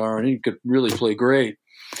lead guitar, and he could really play great.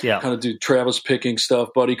 Yeah. Kind of do Travis picking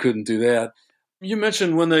stuff. Buddy couldn't do that. You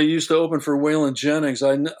mentioned when they used to open for Waylon Jennings.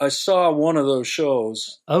 I saw one of those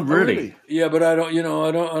shows. Oh, really? Yeah, but I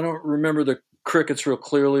don't remember the Crickets real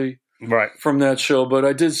clearly. Right. From that show, but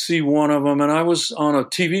I did see one of them, and I was on a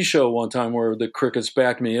TV show one time where the Crickets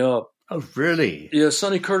backed me up. Oh, really? Yeah,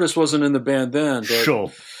 Sonny Curtis wasn't in the band then. But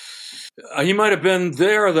sure. He might have been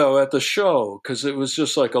there, though, at the show, because it was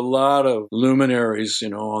just like a lot of luminaries,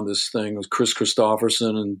 on this thing. It was Chris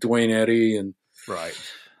Christopherson and Dwayne Eddy. And right.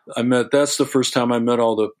 That's the first time I met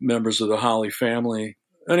all the members of the Holly family.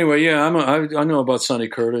 Anyway, yeah, I know about Sonny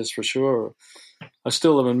Curtis for sure. I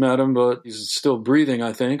still haven't met him, but he's still breathing,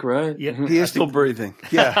 I think, right? Yeah, he is still breathing.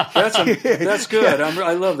 Yeah. That's good. Yeah.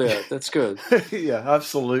 I love that. That's good. Yeah,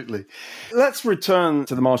 absolutely. Let's return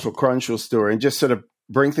to the Marshall Crenshaw story and just sort of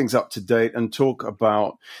bring things up to date and talk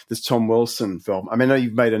about this Tom Wilson film. I mean, I know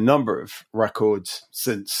you've made a number of records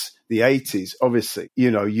since the 80s, obviously. You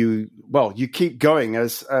keep going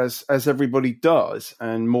as everybody does,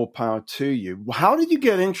 and more power to you. How did you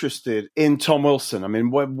get interested in Tom Wilson? I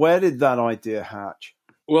mean, where did that idea hatch?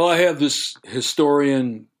 Well, I have this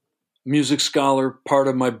historian, music scholar part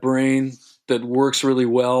of my brain that works really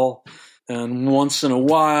well. And once in a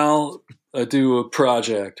while, I do a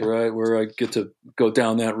project, right, where I get to go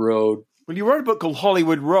down that road. Well, you wrote a book called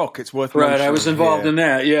Hollywood Rock. It's worth mentioning. Right, I was involved in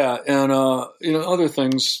that, yeah. And, other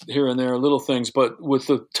things here and there, little things. But with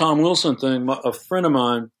the Tom Wilson thing, a friend of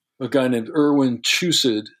mine, a guy named Erwin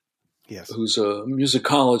Chusid, yes, who's a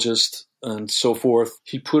musicologist and so forth,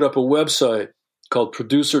 he put up a website called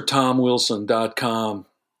producertomwilson.com.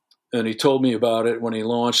 And he told me about it when he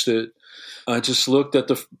launched it. I just looked at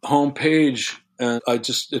the home page, and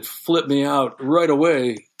it flipped me out right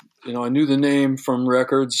away. I knew the name from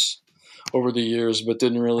records over the years, but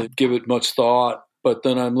didn't really give it much thought. But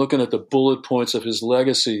then I'm looking at the bullet points of his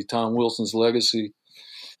legacy, Tom Wilson's legacy,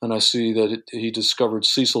 and I see that he discovered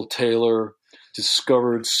Cecil Taylor,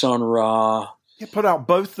 discovered Sun Ra. He put out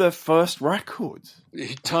both their first records.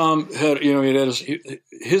 Tom had,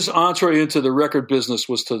 his entree into the record business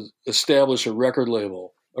was to establish a record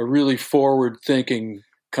label, a really forward-thinking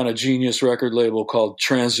kind of genius record label called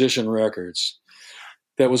Transition Records.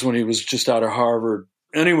 That was when he was just out of Harvard.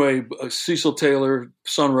 anyway, Cecil Taylor,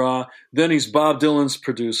 Sun Ra. Then he's Bob Dylan's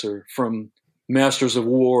producer from Masters of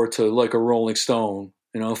War to Like a Rolling Stone.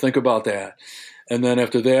 Think about that. And then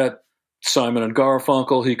after that, Simon and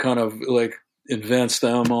Garfunkel, he kind of like invents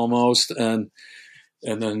them almost. And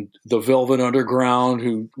then the Velvet Underground,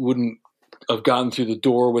 who wouldn't have gotten through the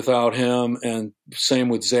door without him. And same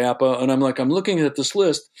with Zappa. And I'm looking at this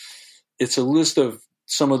list. It's a list of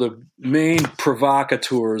some of the main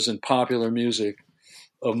provocateurs in popular music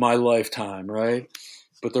of my lifetime, right?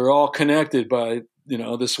 But they're all connected by,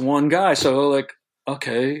 this one guy. So like,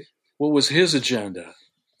 okay, what was his agenda?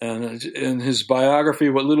 And in his biography,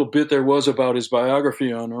 what little bit there was about his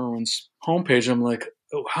biography on Irwin's homepage, I'm like,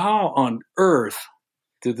 oh, how on earth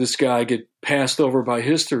did this guy get passed over by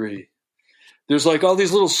history? There's like all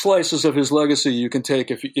these little slices of his legacy you can take.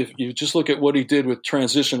 If you just look at what he did with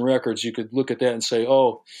Transition Records, you could look at that and say,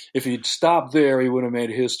 oh, if he'd stopped there, he would have made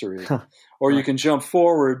history. Or you can jump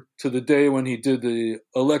forward to the day when he did the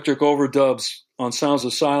electric overdubs on Sounds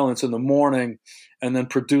of Silence in the morning and then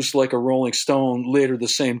produced Like a Rolling Stone later the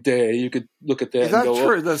same day. You could look at that and go,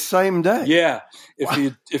 true? Oh. The same day? Yeah.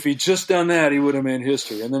 If he'd just done that, he would have made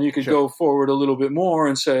history. And then you could go forward a little bit more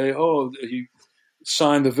and say, oh, he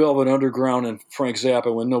signed the Velvet Underground and Frank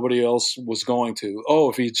Zappa when nobody else was going to.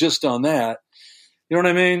 Oh, if he'd just done that. You know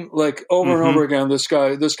what I mean? Like over and over again, this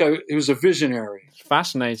guy, he was a visionary. It's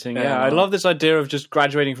fascinating. Yeah. I love this idea of just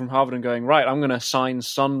graduating from Harvard and going, right, I'm going to sign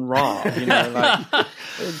Sun Ra.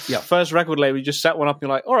 First record label, you just set one up and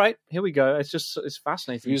you're like, all right, here we go. It's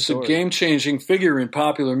fascinating. He was a game-changing figure in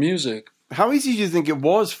popular music. How easy do you think it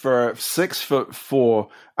was for a 6'4"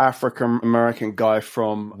 African-American guy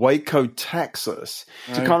from Waco, Texas,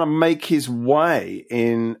 to kind of make his way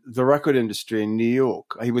in the record industry in New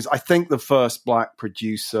York? He was, I think, the first black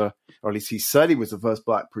producer, or at least he said he was the first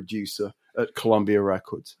black producer at Columbia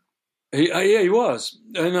Records. He was.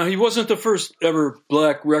 And he wasn't the first ever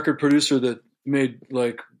black record producer that made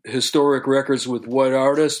like historic records with white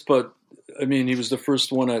artists, but I mean, he was the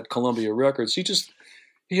first one at Columbia Records. He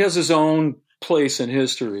has his own place in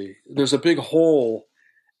history. There's a big hole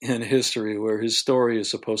in history where his story is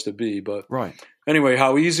supposed to be. But anyway,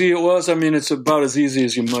 how easy it was, I mean, it's about as easy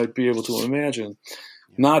as you might be able to imagine.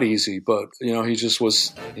 Not easy, but, he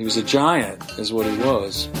was a giant is what he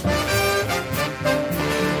was.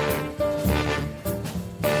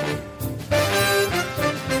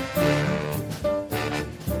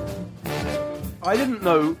 I didn't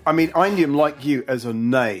know. I mean, I knew him like you as a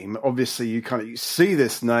name. Obviously, you see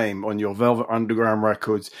this name on your Velvet Underground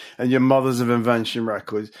records and your Mothers of Invention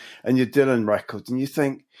records and your Dylan records, and you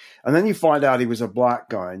think, and then you find out he was a black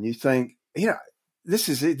guy, and you think, this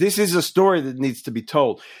is a story that needs to be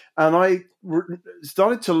told. And I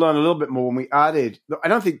started to learn a little bit more when we added. I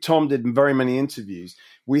don't think Tom did very many interviews.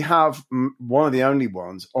 We have one of the only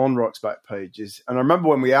ones on Rock's back pages. And I remember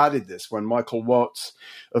when we added this, when Michael Watts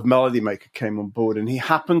of Melody Maker came on board, and he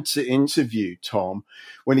happened to interview Tom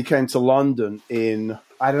when he came to London in,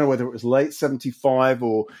 I don't know whether it was late 75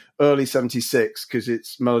 or early 76, because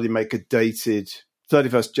it's Melody Maker dated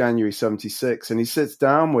 31st January 76. And he sits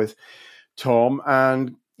down with Tom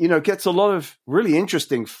and, gets a lot of really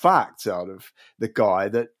interesting facts out of the guy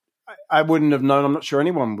that I wouldn't have known. I'm not sure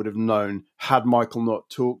anyone would have known had Michael not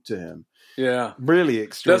talked to him. Yeah. Really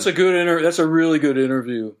extreme. That's a really good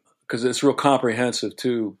interview because it's real comprehensive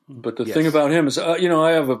too. But the thing about him is, I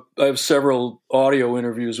have several audio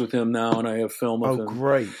interviews with him now, and I have film of him. Oh,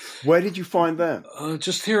 great. Where did you find them?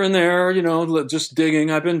 Just here and there, just digging.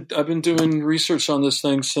 I've been doing research on this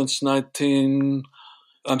thing since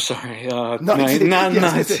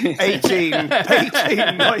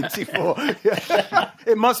 1894.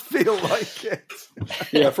 It must feel like it.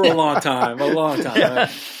 Yeah, for a long time.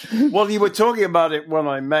 Yeah. Well, you were talking about it when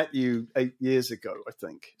I met you 8 years ago, I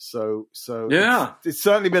think. So yeah, it's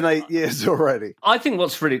certainly been 8 years already. I think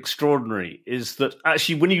what's really extraordinary is that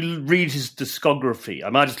actually when you read his discography,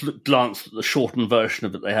 I just glanced at the shortened version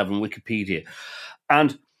of it they have on Wikipedia,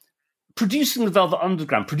 and producing the Velvet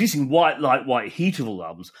Underground, producing White Light, White Heat of all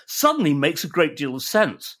albums, suddenly makes a great deal of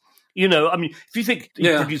sense. If you think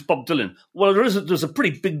he produced Bob Dylan, well, there's a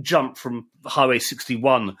pretty big jump from Highway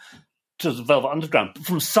 61 to the Velvet Underground. But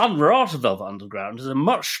from Sun Ra to Velvet Underground is a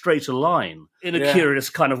much straighter line in a curious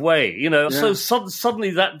kind of way. So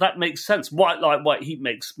suddenly that makes sense. White Light, White Heat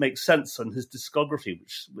makes sense on his discography,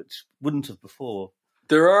 which wouldn't have before.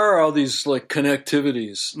 There are all these like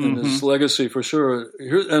connectivities in his legacy for sure.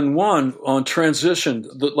 And one on Transition,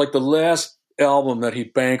 the last album that he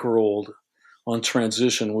bankrolled on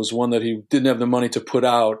Transition was one that he didn't have the money to put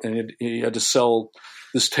out, and he had to sell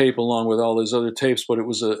this tape along with all these other tapes, but it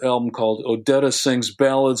was an album called Odetta Sings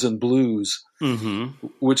Ballads and Blues,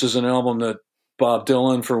 which is an album that Bob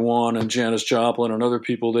Dylan, for one, and Janis Joplin and other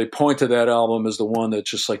people, they point to that album as the one that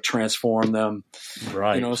just like transformed them.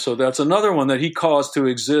 Right. You know, so that's another one that he caused to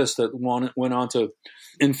exist that went on to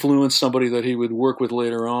influence somebody that he would work with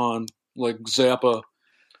later on, like Zappa.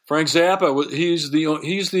 Frank Zappa, he's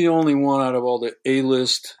the only one out of all the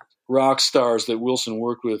A-list rock stars that Wilson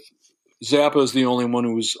worked with. Zappa is the only one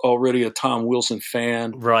who was already a Tom Wilson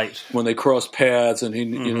fan. Right. When they crossed paths, and he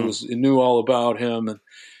knew all about him. And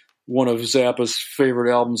one of Zappa's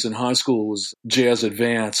favorite albums in high school was Jazz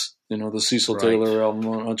Advance, the Cecil Taylor album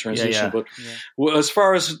on Transition. But as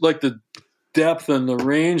far as like the depth and the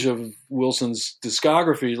range of Wilson's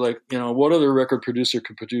discography, like, what other record producer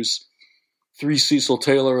could produce 3 Cecil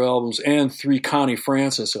Taylor albums and 3 Connie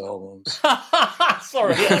Francis albums?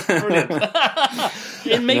 Sorry, that's brilliant.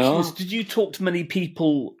 In making this, did you talk to many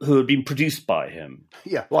people who had been produced by him?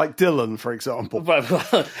 Yeah, like Dylan, for example.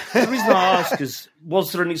 The reason I ask is,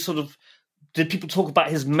 was there any sort of, did people talk about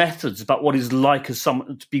his methods, about what he's like as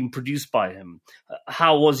someone being produced by him?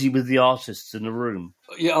 How was he with the artists in the room?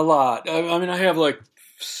 Yeah, a lot. I mean, I have like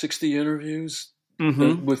 60 interviews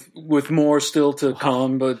with more still to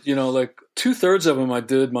come, but like 2/3 of them I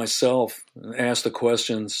did myself and asked the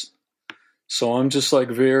questions. So I'm just like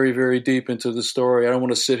very, very deep into the story. I don't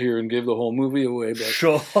want to sit here and give the whole movie away, but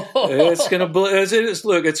sure, it's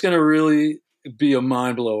gonna really be a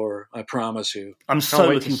mind blower. I promise you. I'm so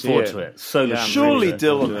looking forward to it. Surely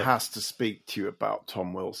Dylan has to speak to you about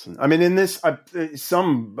Tom Wilson. I mean, in this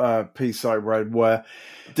some piece I read where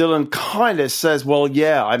Dylan kind of says, "Well,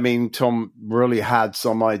 yeah, I mean, Tom really had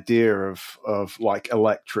some idea of like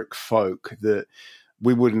electric folk that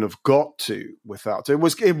we wouldn't have got to without it.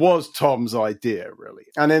 It was Tom's idea, really."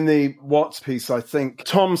 And in the Watts piece, I think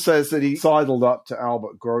Tom says that he sidled up to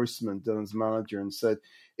Albert Grossman, Dylan's manager, and said,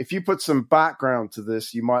 "If you put some background to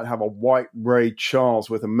this, you might have a white Ray Charles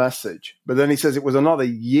with a message." But then he says it was another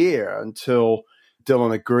year until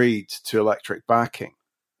Dylan agreed to electric backing.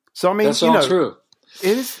 So, I mean, that's all true.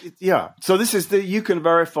 It is, yeah. So this is you can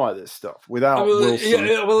verify this stuff without Wilson.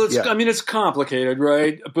 Yeah, well, I mean, it's complicated,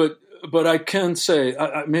 right? But I can say,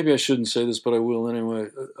 maybe I shouldn't say this, but I will anyway.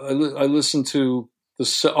 I listened to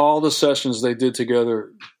all the sessions they did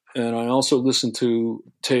together, and I also listened to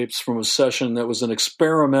tapes from a session that was an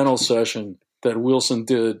experimental session that Wilson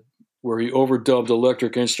did, where he overdubbed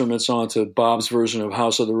electric instruments onto Bob's version of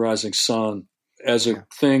House of the Rising Sun as a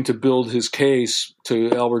thing to build his case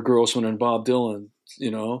to Albert Grossman and Bob Dylan.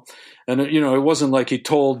 And it wasn't like he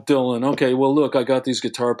told Dylan, "Okay, well, look, I got these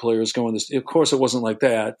guitar players going this." Of course, it wasn't like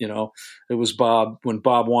that. It was Bob, when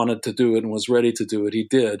Bob wanted to do it and was ready to do it, he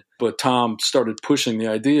did. But Tom started pushing the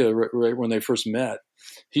idea right when they first met.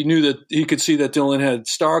 He knew that he could see that Dylan had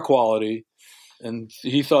star quality, and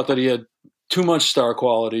he thought that he had too much star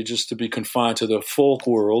quality just to be confined to the folk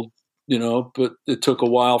world, but it took a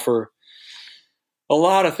while for a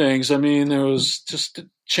lot of things. I mean, there was just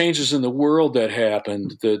changes in the world that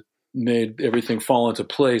happened that made everything fall into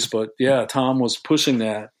place. But yeah, Tom was pushing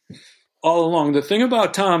that all along. The thing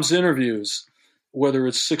about Tom's interviews, whether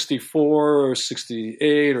it's 64 or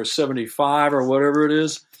 68 or 75 or whatever it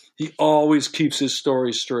is, he always keeps his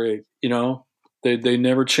story straight. They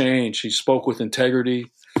never change. He spoke with integrity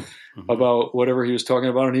about whatever he was talking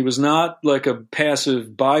about. And he was not like a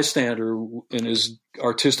passive bystander in his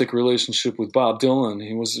artistic relationship with Bob Dylan.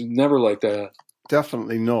 He was never like that.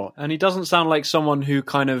 Definitely not. And he doesn't sound like someone who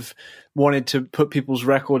kind of wanted to put people's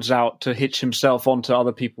records out to hitch himself onto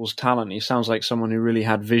other people's talent. He sounds like someone who really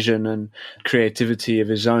had vision and creativity of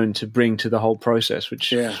his own to bring to the whole process,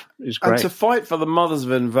 which is great. And to fight for the Mothers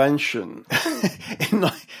of Invention in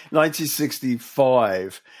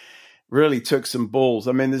 1965 really took some balls.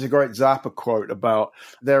 I mean, there's a great Zappa quote about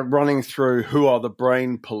they're running through Who Are the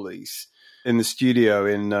Brain Police in the studio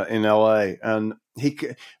in LA, and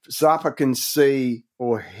Zappa can see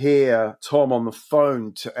or hear Tom on the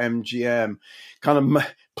phone to MGM kind of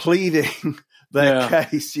pleading their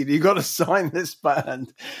case. You got to sign this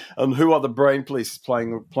band, and Who Are the Brain Police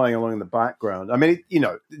playing along in the background. I mean,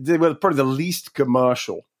 they were probably the least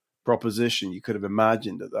commercial proposition you could have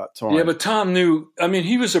imagined at that time. Yeah, but Tom knew, I mean,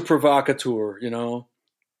 he was a provocateur,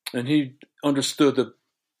 and he understood the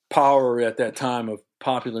power at that time of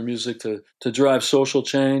popular music to drive social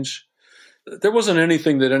change. There wasn't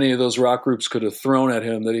anything that any of those rock groups could have thrown at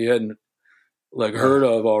him that he hadn't heard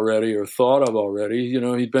of already or thought of already.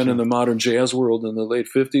 He'd been in the modern jazz world in the late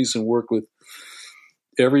 50s and worked with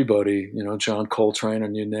everybody, John Coltrane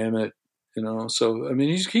and you name it. So I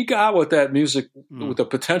mean, he got what that music, what the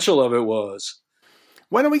potential of it was.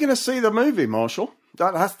 When are we going to see the movie, Marshall?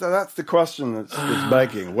 That's the question that's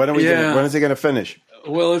begging. When is he going to finish?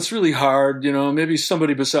 Well, it's really hard. Maybe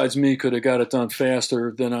somebody besides me could have got it done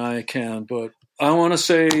faster than I can, but I want to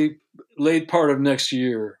say late part of next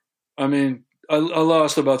year. I mean, I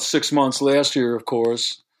lost about 6 months last year, of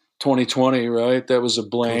course, 2020, right? That was a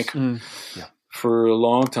blank for a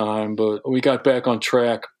long time, but we got back on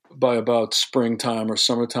track by about springtime or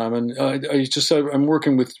summertime. And I'm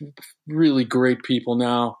working with really great people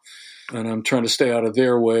now, and I'm trying to stay out of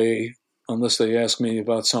their way unless they ask me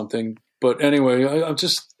about something. But anyway, I'm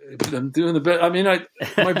doing the best. I mean,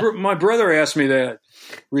 my brother asked me that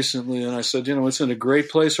recently, and I said, it's in a great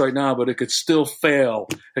place right now, but it could still fail.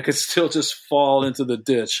 It could still just fall into the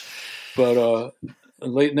ditch. But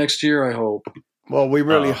late next year, I hope. Well, we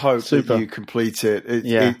really hope that you complete it.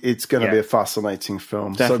 It's going to be a fascinating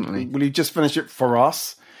film. Definitely. So will you just finish it for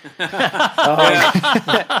us? We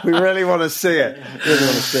really want to see it.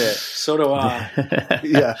 So do I.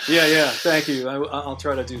 Yeah. Thank you. I'll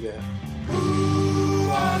try to do that. Who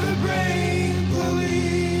are the brain police?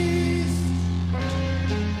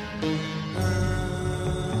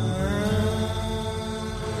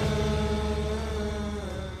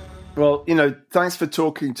 Well, thanks for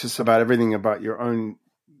talking to us about everything about your own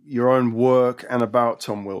work and about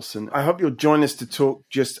Tom Wilson. I hope you'll join us to talk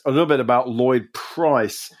just a little bit about Lloyd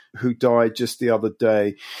Price, who died just the other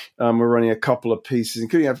day. We're running a couple of pieces,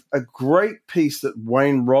 including a great piece that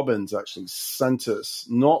Wayne Robbins actually sent us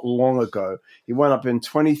not long ago. He went up in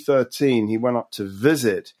 2013. He went up to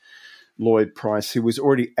visit Lloyd Price, who was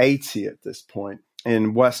already 80 at this point,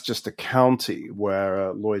 in Westchester County,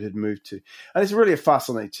 where Lloyd had moved to. And it's really a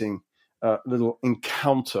fascinating little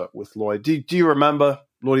encounter with Lloyd. Do you remember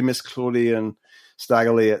Lordy Miss Claudia and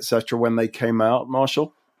Staggerly, etc., when they came out,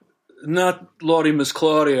 Marshall? Not Lordy Miss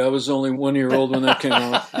Claudia. I was only 1 year old when that came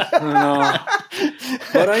out.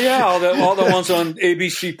 But all the ones on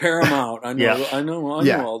ABC Paramount. I know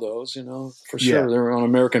all those. For sure. Yeah. They were on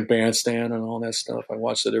American Bandstand and all that stuff. I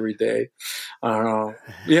watched it every day. I don't know.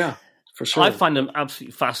 Yeah. For sure. I find him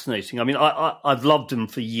absolutely fascinating. I mean, I've loved him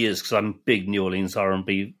for years because I'm a big New Orleans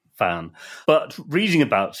R&B fan. But reading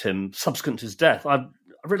about him subsequent to his death, I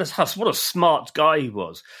realized what a smart guy he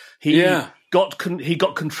was. He got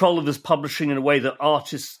control of his publishing in a way that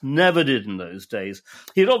artists never did in those days.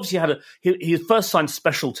 He had obviously he first signed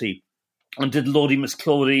Specialty and did Lordy Miss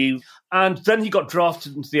Claudia, and then he got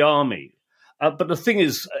drafted into the army. But the thing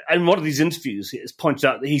is, in one of these interviews, it's pointed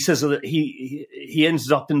out that he says that he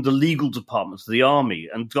ended up in the legal department of the army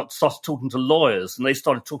and started talking to lawyers, and they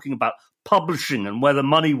started talking about publishing and where the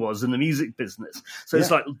money was in the music business. So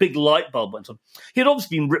it's like a big light bulb went on. He had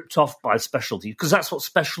obviously been ripped off by Specialty because that's what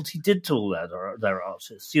Specialty did to all their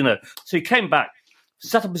artists, So he came back,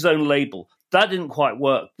 set up his own label. That didn't quite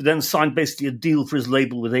work, but then signed basically a deal for his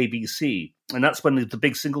label with ABC, and that's when the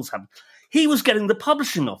big singles happened. He was getting the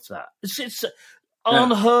publishing off that. It's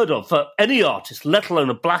unheard of for any artist, let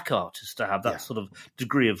alone a black artist, to have that sort of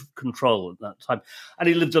degree of control at that time. And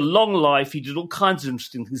he lived a long life. He did all kinds of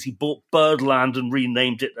interesting things. He bought Birdland and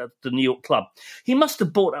renamed it at the New York Club. He must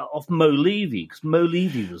have bought that off Mo Levy, because Mo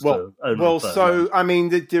Levy was the owner of Birdland. So, I mean,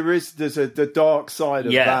 there's the dark side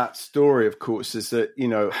of that story, of course, is that,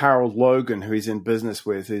 Harold Logan, who he's in business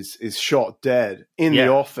with, is shot dead in the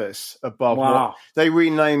office above. Wow. They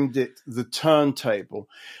renamed it the Turntable,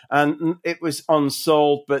 and it was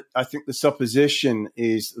unsold, but I think the supposition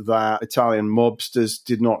is that Italian mobsters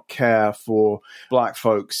did not care for black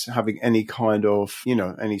folks having any kind of,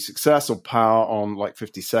 any success or power on like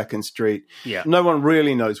 52nd Street. Yeah. No one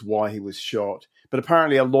really knows why he was shot, but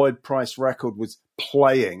apparently a Lloyd Price record was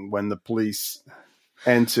playing when the police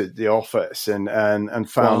entered the office and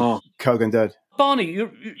found Kogan dead. Barney,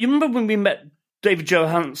 you remember when we met David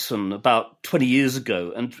Johansen about 20 years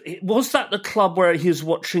ago, and was that the club where he was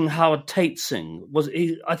watching Howard Tate sing? Was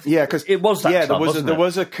he? Because it was that club, there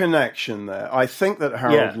was a connection there. I think that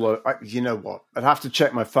Harold, you know what? I'd have to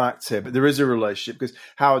check my facts here, but there is a relationship because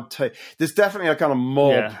Howard Tate. There's definitely a kind of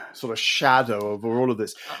mob sort of shadow over all of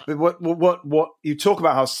this. But what you talk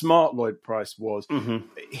about how smart Lloyd Price was? Mm-hmm.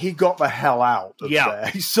 He got the hell out of there.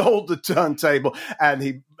 He sold the Turntable and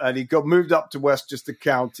he got moved up to Westchester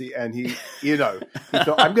County, and he thought,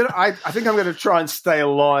 I think I'm gonna try and stay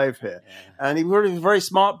alive here. And he was a very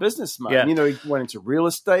smart businessman. Yeah. He went into real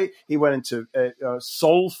estate, he went into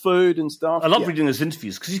soul food and stuff. I love reading his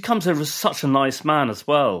interviews because he comes over as such a nice man as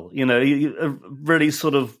well. He really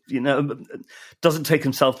sort of doesn't take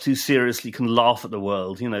himself too seriously, can laugh at the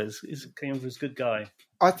world. He's a good guy.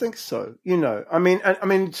 I think so.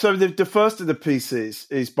 So the first of the pieces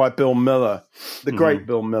is by Bill Miller, the great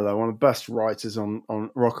Bill Miller, one of the best writers on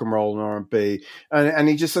rock and roll and R&B. And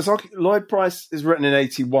he just says, Lloyd Price is written in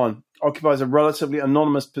 81, occupies a relatively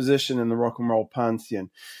anonymous position in the rock and roll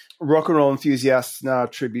pantheon. Rock and roll enthusiasts now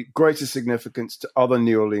attribute greater significance to other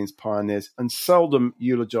New Orleans pioneers and seldom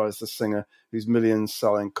eulogize the singer whose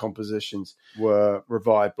million-selling compositions were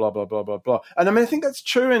revived, blah, blah, blah, blah, blah. And I think that's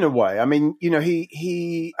true in a way.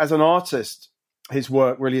 He as an artist, his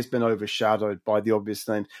work really has been overshadowed by the obvious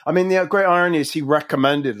names. The great irony is he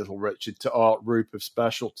recommended Little Richard to Art Roop of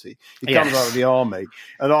Specialty. He comes out of the army,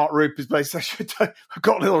 and Art Roop is basically, I've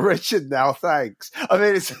got Little Richard now, thanks.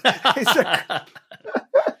 It's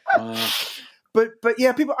But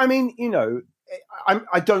yeah, people.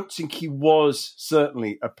 I don't think he was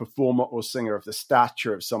certainly a performer or singer of the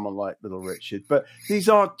stature of someone like Little Richard. But these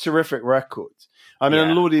are terrific records. And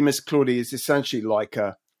Lordy Miss Claudie is essentially like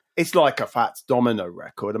a Fats Domino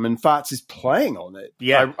record. Fats is playing on it.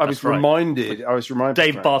 Yeah, I was reminded.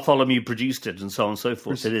 Dave Bartholomew produced it, and so on and so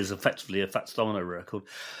forth. It is effectively a Fats Domino record.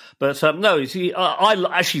 But I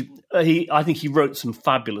think he wrote some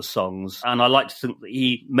fabulous songs, and I like to think that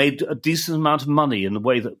he made a decent amount of money in the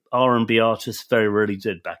way that R&B artists very rarely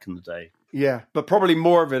did back in the day. Yeah, but probably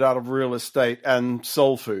more of it out of real estate and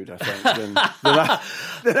soul food, I think,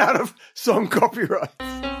 than out of song copyright.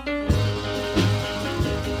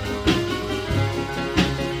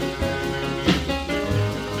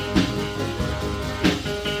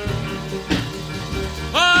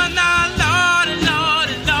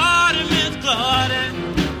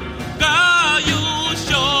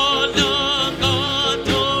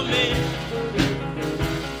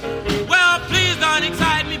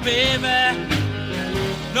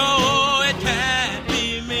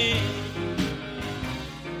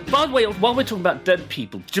 By the way, while we're talking about dead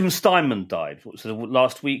people, Jim Steinman died,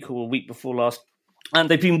 last week or a week before last, and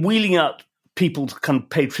they've been wheeling out people to kind of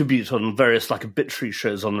pay tribute on various obituary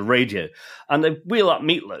shows on the radio, and they wheel up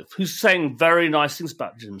Meatloaf, who's saying very nice things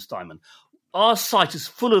about Jim Steinman. Our site is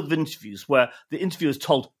full of interviews where the interviewer is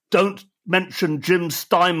told, don't mention Jim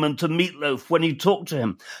Steinman to Meatloaf when you talk to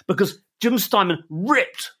him, because Jim Steinman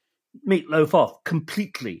ripped Meatloaf off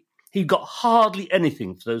completely. He got hardly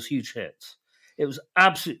anything for those huge hits. It was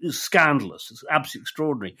absolutely scandalous. It's absolutely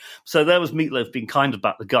extraordinary. So there was Meatloaf being kind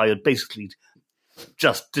about the guy who basically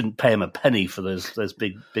just didn't pay him a penny for those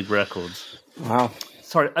big records. Wow.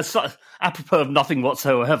 Sorry, apropos of nothing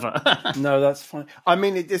whatsoever. No, that's fine.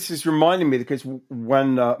 This is reminding me because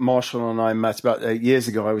when Marshall and I met about 8 years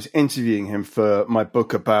ago, I was interviewing him for my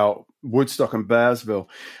book about Woodstock and Bearsville.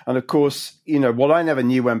 And of course, what I never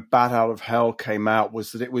knew when Bat Out of Hell came out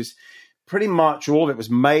was that it was pretty much all of it was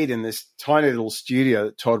made in this tiny little studio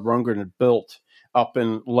that Todd Rundgren had built up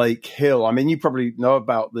in Lake Hill. You probably know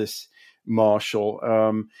about this, Marshall.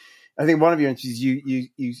 I think one of your interviews,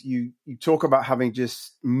 you talk about having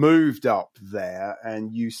just moved up there,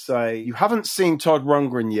 and you say you haven't seen Todd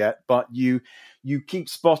Rundgren yet, but you keep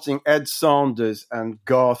spotting Ed Sanders and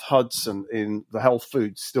Garth Hudson in the health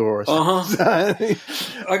food store.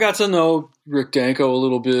 I got to know Rick Danko a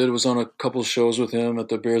little bit. I was on a couple of shows with him at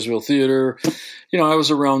the Bearsville Theater. I was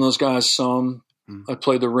around those guys some. I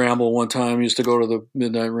played the Ramble one time. I used to go to the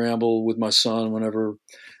Midnight Ramble with my son whenever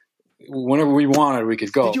we wanted, we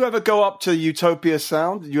could go. Did you ever go up to Utopia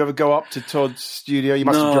Sound? Did you ever go up to Todd's studio? You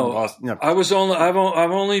must have driven past. No.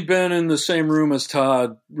 I've only been in the same room as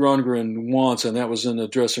Todd Rundgren once, and that was in the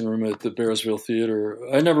dressing room at the Bearsville Theater.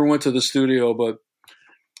 I never went to the studio, but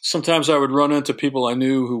sometimes I would run into people I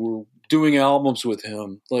knew who were doing albums with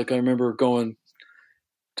him. Like I remember going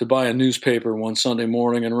to buy a newspaper one Sunday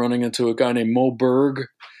morning and running into a guy named Mo Berg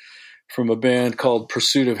from a band called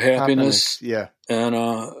Pursuit of Happiness. Yeah. And,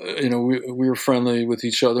 we were friendly with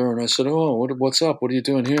each other. And I said, what's up? What are you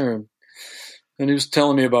doing here? And he was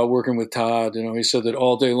telling me about working with Todd. He said that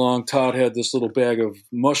all day long, Todd had this little bag of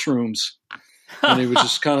mushrooms and he would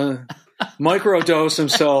just kind of microdose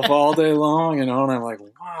himself all day long, and I'm like,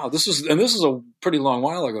 wow, this is a pretty long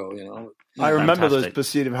while ago, I remember those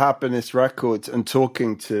Pursuit of Happiness records and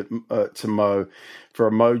talking to Mo for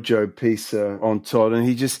a Mojo piece on Todd, and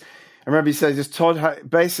I remember he said, Todd,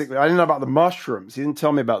 basically, I didn't know about the mushrooms. He didn't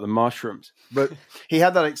tell me about the mushrooms, but he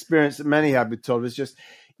had that experience that many had with Todd. Was just,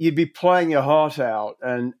 you'd be playing your heart out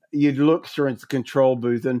and you'd look through into the control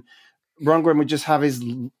booth and Rundgren would just have his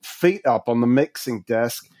feet up on the mixing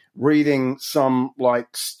desk, reading some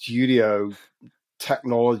studio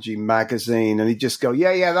technology magazine. And he'd just go,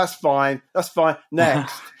 yeah, that's fine.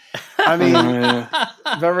 Next. I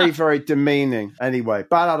mean, very, very demeaning. Anyway,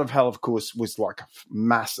 Bat Out of Hell, of course, was like a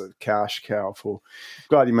massive cash cow for.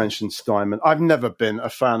 Glad you mentioned Steinman. I've never been a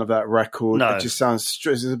fan of that record. No. It just sounds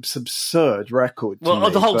it's an absurd record. To Well, me,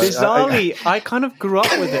 the whole but Bizarrely, I kind of grew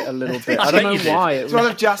up with it a little bit. I don't know why. it's one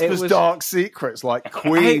of Jasper's dark secrets, like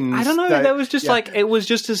Queen. I don't know. There was just it was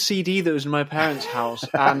just a CD that was in my parents' house,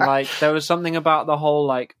 and like there was something about the whole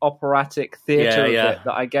like operatic theatre of it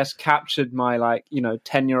that I guess captured my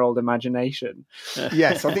 10-year-old imagination.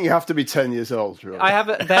 Yes, I think you have to be 10 years old. Really.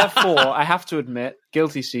 Therefore, I have to admit,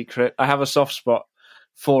 guilty secret, I have a soft spot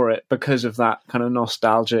for it because of that kind of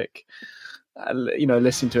nostalgic.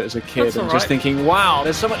 Listening to it as a kid That's and all just right. thinking, wow,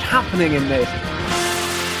 there's so much happening in this.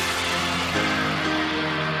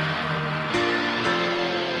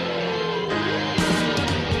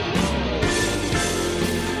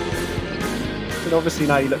 But obviously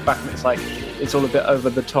now you look back and it's like, it's all a bit over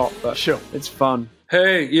the top, but Sure. it's fun.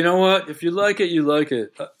 Hey, you know what? If you like it, you like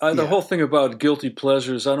it. The whole thing about guilty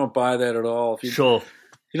pleasures, I don't buy that at all. Sure.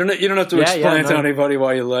 You don't have to explain to anybody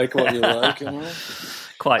why you like what you like.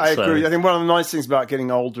 Quite I so. agree. I think one of the nice things about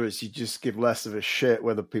getting older is you just give less of a shit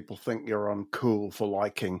whether people think you're uncool for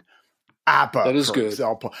liking ABBA, That is for good.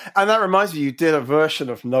 example. And that reminds me, you did a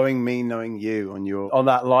version of Knowing Me, Knowing You on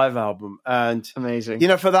that live album. And Amazing.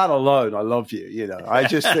 for that alone, I love you. I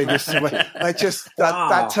just think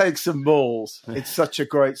that takes some balls. It's such a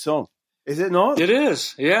great song. Is it not? It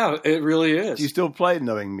is. Yeah, it really is. Do you still play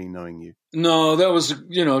Knowing Me, Knowing You? No, that was,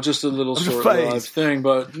 just a little sort of odd thing.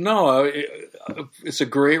 But no, it's a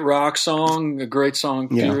great rock song, a great song,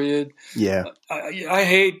 period. Yeah. I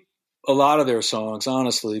hate a lot of their songs,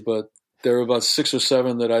 honestly, but there are about 6 or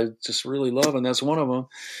 7 that I just really love, and that's one of them.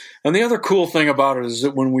 And the other cool thing about it is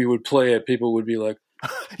that when we would play it, people would be like,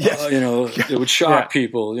 yes. It would shock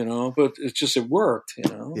people, but it worked,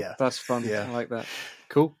 Yeah. That's fun. Yeah. I like that.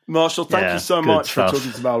 Cool. Marshall, thank you so good much stuff. for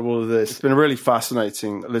talking about all of this. It's been really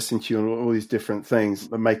fascinating listening to you on all these different things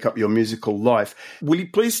that make up your musical life. Will you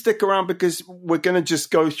please stick around because we're going to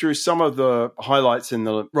just go through some of the highlights in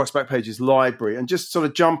the Rock's Backpages library and just sort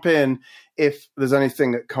of jump in if there's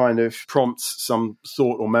anything that kind of prompts some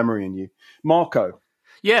thought or memory in you. Marco.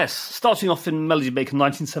 Yes, starting off in Melody Maker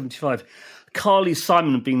 1975. Carly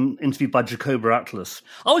Simon being interviewed by Jacoba Atlas.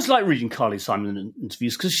 I always like reading Carly Simon in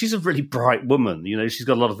interviews because she's a really bright woman. She's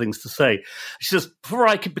got a lot of things to say. She says, before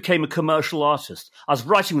I became a commercial artist, I was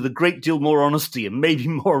writing with a great deal more honesty and maybe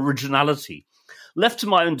more originality. Left to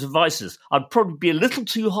my own devices, I'd probably be a little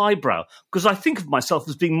too highbrow because I think of myself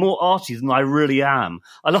as being more arty than I really am.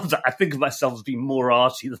 I love that. I think of myself as being more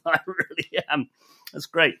arty than I really am. That's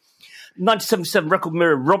great. 1977 Record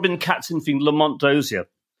Mirror, Robin Katz interviewing Lamont Dozier.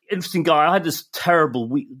 Interesting guy. I had this terrible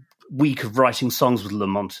week of writing songs with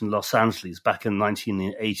Lamont in Los Angeles back in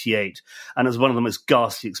 1988, and it was one of the most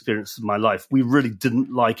ghastly experiences of my life. We really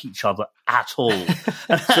didn't like each other at all.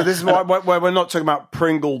 So this is why we're not talking about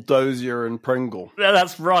Pringle, Dozier, and Pringle. Yeah,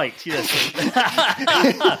 that's right, yes.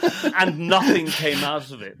 And nothing came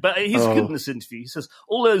out of it. But he's good in this interview. He says,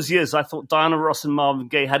 all those years I thought Diana Ross and Marvin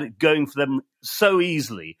Gaye had it going for them so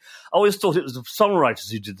easily. I always thought it was the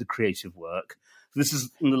songwriters who did the creative work. This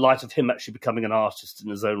is in the light of him actually becoming an artist in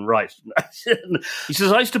his own right. He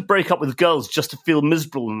says, I used to break up with girls just to feel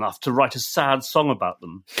miserable enough to write a sad song about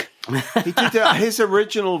them. He did his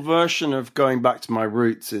original version of Going Back to My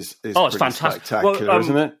Roots is it's pretty fantastic. spectacular,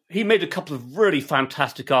 isn't it? He made a couple of really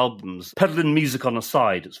fantastic albums. Peddling Music on a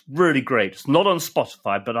Side. It's really great. It's not on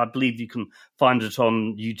Spotify, but I believe you can find it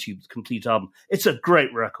on YouTube, the complete album. It's a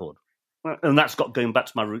great record. And that's got Going Back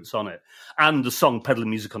to My Roots on it. And the song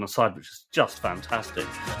Peddling Music on a Side, which is just fantastic.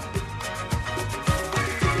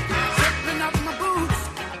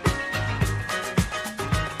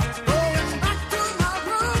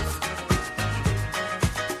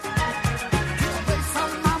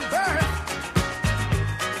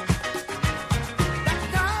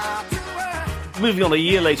 Moving on, a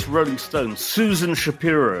year later, Rolling Stone, Susan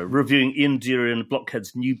Shapiro reviewing Ian Dury and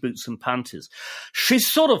Blockhead's New Boots and Panties. She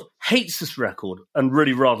sort of hates this record and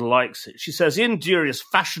really rather likes it. She says Ian Dury has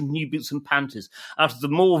fashioned New Boots and Panties out of the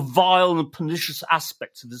more vile and pernicious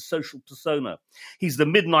aspects of his social persona. He's the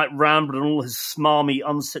midnight rambler in all his smarmy,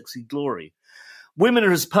 unsexy glory. Women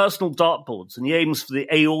are his personal dartboards, and he aims for the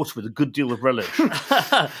aorta with a good deal of relish.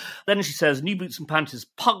 Then she says, New Boots and Panties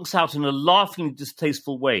punks out in a laughingly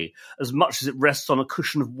distasteful way, as much as it rests on a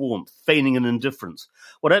cushion of warmth, feigning an indifference.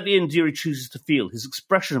 Whatever Ian Dury chooses to feel, his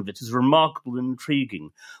expression of it is remarkable and intriguing.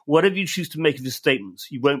 Whatever you choose to make of his statements,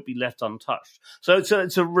 you won't be left untouched. So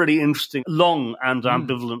it's a really interesting, long and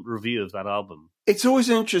ambivalent review of that album. It's always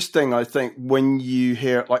interesting, I think, when you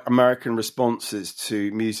hear like American responses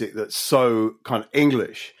to music that's so kind of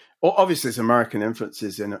English obviously there's American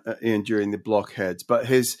influences in during the Blockheads, but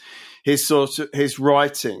his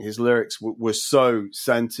writing, his lyrics were so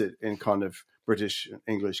centered in kind of British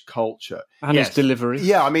English culture. And his delivery.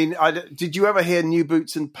 Yeah, I mean, did you ever hear New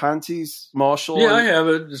Boots and Panties, Marshall? Yeah, I have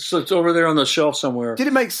it. It's over there on the shelf somewhere. Did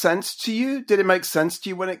it make sense to you? Did it make sense to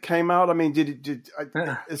you when it came out? I mean,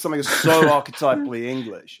 it's something so archetypally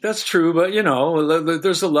English. That's true, but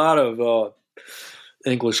there's a lot of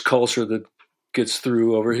English culture that gets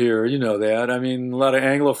through over here. You know that. I mean, a lot of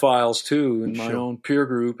Anglophiles too in my own peer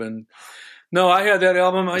group. And no, I had that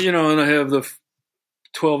album, and I have the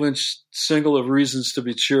 12-inch single of Reasons to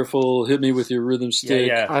Be Cheerful, Hit Me With Your Rhythm Stick.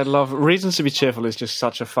 Yeah. I love Reasons to Be Cheerful is just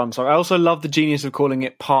such a fun song. I also love the genius of calling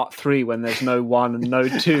it Part 3 when there's no 1 and no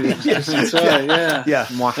 2. Yes, that's right, yeah.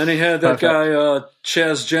 And he had that guy,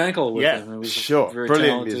 Chaz Jankel with him. It was very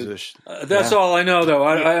brilliant talented musician. That's all I know, though.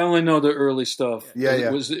 I only know the early stuff.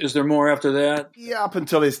 Yeah. Is there more after that? Yeah, up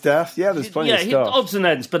until his death. Yeah, there's plenty of stuff. Odds and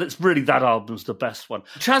ends, but it's really that album's the best one.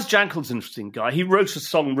 Chaz Jankel's an interesting guy. He wrote a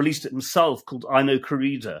song, released it himself, called I Know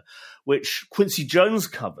Corrida, which Quincy Jones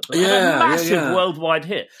covered. It had a massive worldwide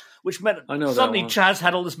hit, which meant suddenly Chaz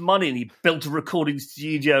had all this money and he built a recording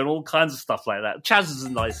studio and all kinds of stuff like that. Chaz is a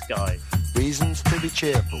nice guy. Reasons to Be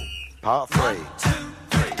Cheerful, Part 3. 1, 2,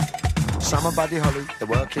 3. Summer Buddy Holly, the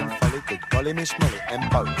working folly, Big Golly Miss Molly, and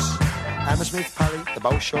boats. Hammersmith Pally, the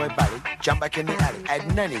Bolshoi Bally, jump back in the alley,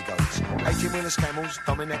 add nanny goats, 18-wheeler camels,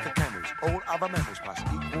 Dominica camels, all other mammals plus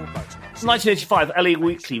equal boats. 1985, LA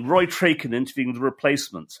Weekly, Roy Trakin interviewing The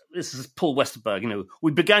Replacements. This is Paul Westerberg.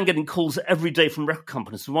 We began getting calls every day from record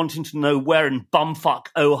companies wanting to know where in bumfuck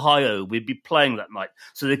Ohio we'd be playing that night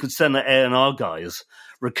so they could send their A&R guys.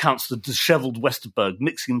 Recounts the dishevelled Westerberg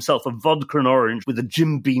mixing himself a vodka and orange with a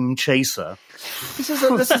Jim Beam chaser. This is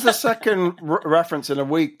the second reference in a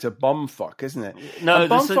week to bumfuck, isn't it? No,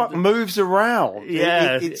 bumfuck moves around.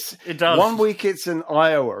 Yeah, it does. 1 week it's in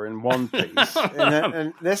Iowa in one piece,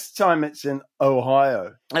 and this time it's in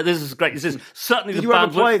Ohio. This is great. This is certainly Did the you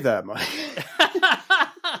band ever play there, Mike?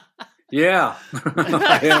 Yeah.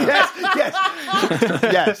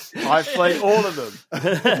 Yes. I've played all of them.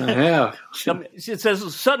 Yeah. It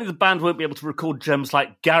says certainly the band won't be able to record gems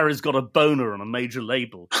like Gary's Got a Boner on a major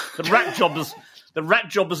label. The rat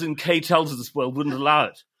jobbers in K Tells of this world wouldn't allow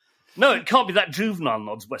it. No, it can't be that juvenile,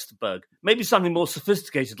 nods Westerberg. Maybe something more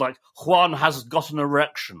sophisticated like Juan Has Got an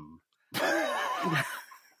Erection.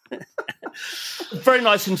 Very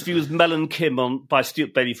nice interview with Mel and Kim by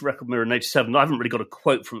Stuart Bailey for Record Mirror in 87. I haven't really got a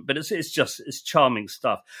quote from it, but it's charming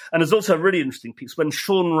stuff. And there's also a really interesting piece when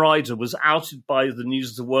Sean Ryder was outed by the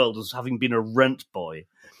News of the World as having been a rent boy.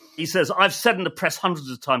 He says, I've said in the press hundreds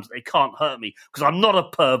of times that they can't hurt me because I'm not a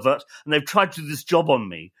pervert and they've tried to do this job on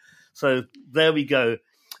me. So there we go.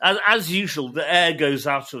 As usual, the air goes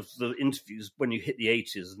out of the interviews when you hit the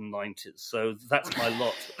 80s and 90s. So that's my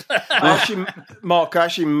lot. Mark, I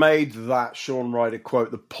actually made that Sean Ryder quote,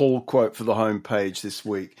 the pull quote for the homepage this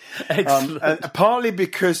week. Excellent. And partly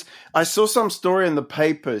because I saw some story in the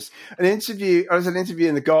papers, I was an interview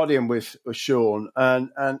in The Guardian with Sean, and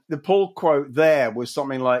the pull quote there was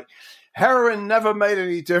something like, heroin never made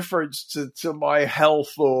any difference to my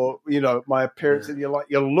health or, my appearance. And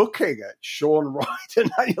you're looking at Sean Ryder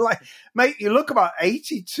and you're like, mate, you look about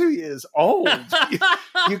 82 years old.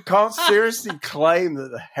 You can't seriously claim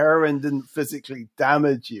that the heroin didn't physically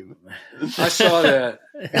damage you. I saw that.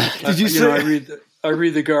 Did you see I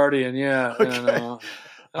read The Guardian, yeah. Okay.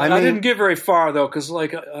 And, I didn't get very far, though, because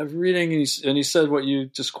I'm reading and he said what you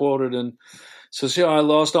just quoted and says, I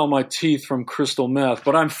lost all my teeth from crystal meth,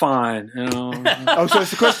 but I'm fine. Oh, so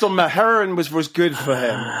it's the crystal meth. Heroin was good for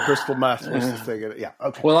him. Crystal meth was the thing. Yeah,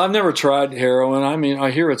 okay. Well, I've never tried heroin. I mean,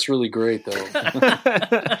 I hear it's really great, though.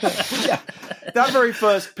 Yeah. That very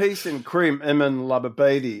first piece in Cream, Iman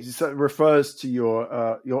Lababadi, refers to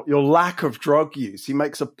your lack of drug use. He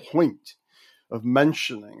makes a point of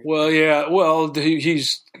mentioning. Well, yeah. Well,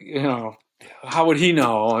 he's, how would he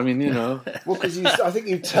know? I mean, Well, because I think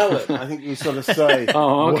you tell him. I think you sort of say,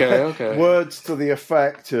 okay. words to the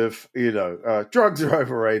effect of, drugs are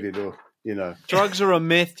overrated, or drugs are a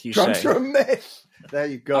myth. Drugs are a myth. There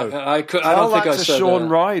you go. I don't think I said Sean that.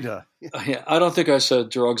 Ryder. Yeah, I don't think I said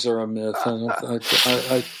drugs are a myth.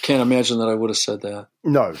 I can't imagine that I would have said that.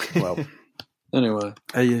 No. Well. Anyway,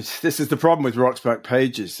 this is the problem with Rock's Back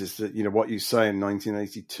Pages, is that what you say in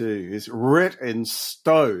 1982 is writ in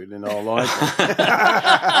stone in our library.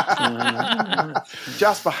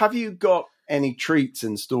 Jasper, have you got any treats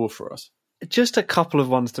in store for us? Just a couple of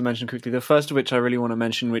ones to mention quickly. The first of which I really want to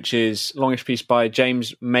mention, which is longish piece by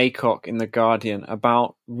James Maycock in The Guardian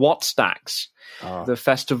about Wattstax, the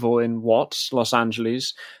festival in Watts, Los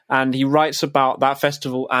Angeles. And he writes about that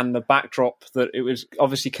festival and the backdrop that it was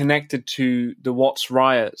obviously connected to the Watts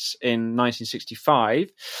riots in 1965.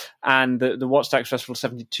 And the Wattstax Festival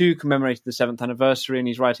 72 commemorated the 7th anniversary. And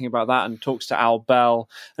he's writing about that and talks to Al Bell.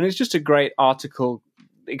 And it's just a great article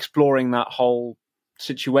exploring that whole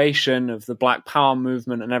situation of the Black Power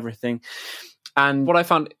movement and everything. And what I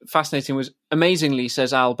found fascinating was, amazingly,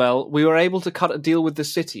 says Al Bell, we were able to cut a deal with the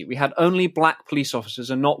city. We had only black police officers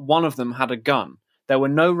and not one of them had a gun. There were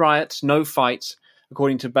no riots, no fights,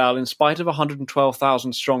 according to Bell, in spite of a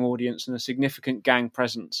 112,000 strong audience and a significant gang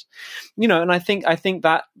presence. And I think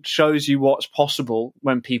that shows you what's possible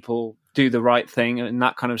when people do the right thing in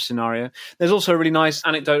that kind of scenario. There's also a really nice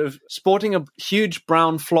anecdote of sporting a huge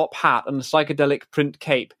brown flop hat and a psychedelic print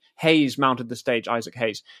cape. Hayes mounted the stage, Isaac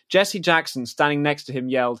Hayes. Jesse Jackson, standing next to him,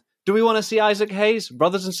 yelled, "Do we want to see Isaac Hayes?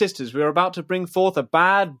 Brothers and sisters, we are about to bring forth a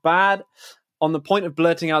bad..." On the point of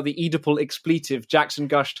blurting out the Oedipal expletive, Jackson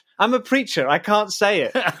gushed, "I'm a preacher, I can't say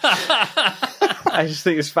it." I just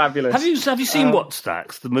think it's fabulous. Have you seen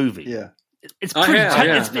Wattstax, the movie? Yeah. It's pretty.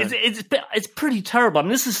 It's pretty terrible. I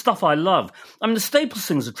mean, this is stuff I love. I mean, the Staples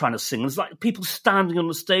singers are trying to sing. It's like people standing on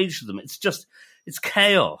the stage with them. It's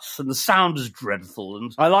chaos, and the sound is dreadful.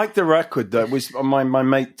 And I like the record though. My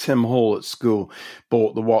mate Tim Hall at school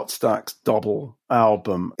bought the Wattstax double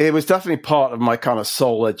album. It was definitely part of my kind of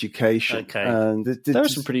soul education. Okay, and there were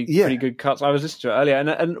some pretty good cuts. I was listening to it earlier, and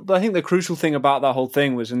I think the crucial thing about that whole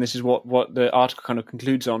thing was, and this is what the article kind of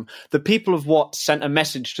concludes on: the people of Watts sent a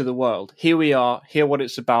message to the world. Here we are. Here what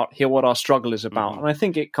it's about. Here what our struggle is about. And I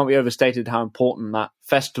think it can't be overstated how important that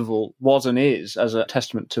festival was and is as a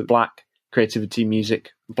testament to Black creativity,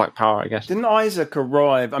 music, Black Power, I guess. Didn't Isaac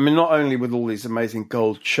arrive? I mean, not only with all these amazing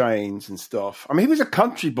gold chains and stuff. I mean, he was a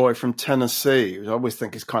country boy from Tennessee, which I always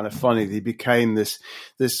think is kind of funny. That he became this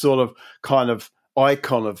sort of kind of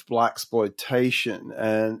icon of blaxploitation,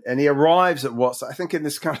 and he arrives at what's, I think, in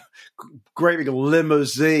this kind of great big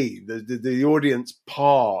limousine. The audience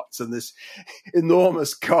parts, and this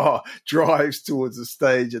enormous car drives towards the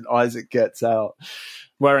stage, and Isaac gets out.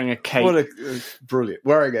 Wearing a cape. Brilliant.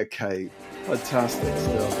 Wearing a cape. Fantastic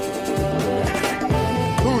stuff.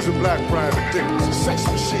 Who's a black private dick? It's a sex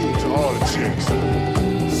machine to all the chicks.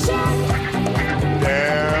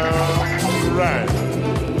 Damn right.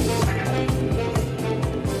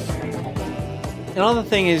 Another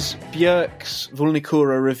thing is Björk's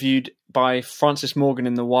Vulnicura, reviewed by Francis Morgan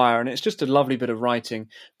in The Wire, and it's just a lovely bit of writing.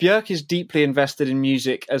 Björk is deeply invested in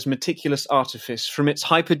music as meticulous artifice, from its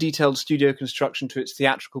hyper-detailed studio construction to its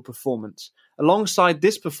theatrical performance. Alongside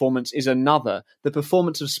this performance is another, the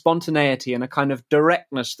performance of spontaneity and a kind of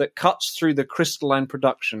directness that cuts through the crystalline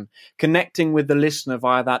production, connecting with the listener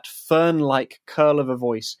via that fern-like curl of a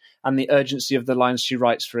voice and the urgency of the lines she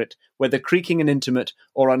writes for it, whether creaking and intimate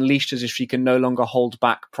or unleashed as if she can no longer hold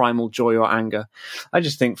back primal joy or anger. I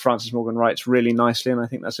just think Francis Morgan writes really nicely, and I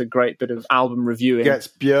think that's a great bit of album reviewing. Gets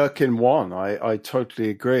Björk in one. I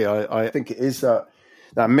totally agree. I think it is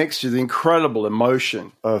that mixture, the incredible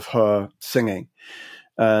emotion of her singing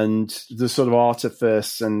and the sort of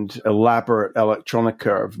artifice and elaborate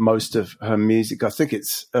electronica of most of her music. I think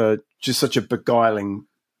it's just such a beguiling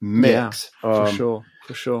mix. Yeah,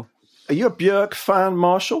 for sure. Are you a Björk fan,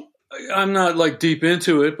 Marshall? I'm not like deep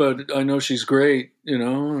into it, but I know she's great, I've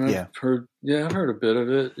heard a bit of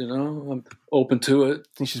it, I'm open to it.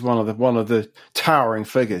 I think she's one of the towering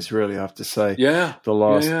figures, really, I have to say. Yeah. The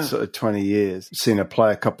last sort of 20 years. I've seen her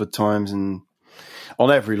play a couple of times, and on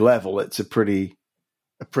every level, it's a pretty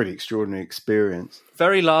extraordinary experience.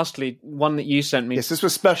 Very lastly, one that you sent me. Yes, this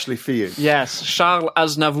was specially for you. Yes, Charles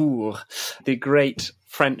Aznavour, the great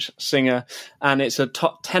French singer, and it's a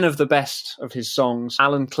top 10 of the best of his songs.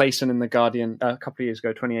 Alan Clayson in The Guardian a couple of years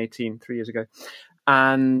ago, 2018, 3 years ago.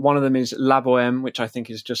 And one of them is La Bohème, which I think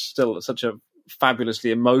is just still such a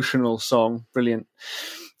fabulously emotional song. Brilliant.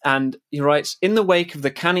 And he writes, in the wake of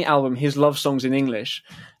the canny album His Love Songs in English,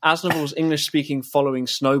 Aznavour's English-speaking following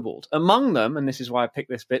snowballed. Among them, and this is why I picked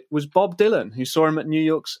this bit, was Bob Dylan, who saw him at New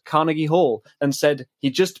York's Carnegie Hall and said, "He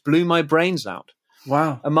just blew my brains out."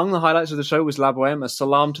 Wow. Among the highlights of the show was La Bohème, a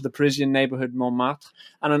salam to the Parisian neighborhood Montmartre,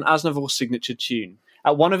 and an Aznavour signature tune.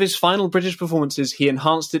 At one of his final British performances, he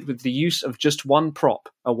enhanced it with the use of just one prop,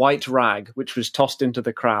 a white rag, which was tossed into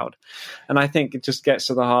the crowd. And I think it just gets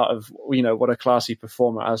to the heart of, what a classy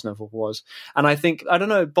performer Aznavour was. And I think, I don't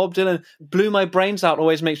know, Bob Dylan, blew my brains out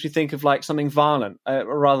always makes me think of like something violent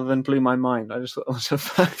rather than blew my mind. I just thought it was a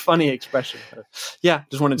funny expression. Yeah,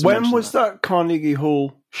 just wanted to mention When was that Carnegie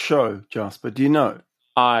Hall show, Jasper? Do you know?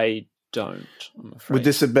 I don't, I'm afraid. Would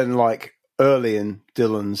this have been like early in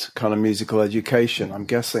Dylan's kind of musical education? I'm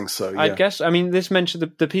guessing so. Yeah. I guess. I mean, this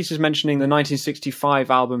mentioned the piece is mentioning the 1965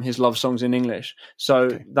 album, His Love Songs in English.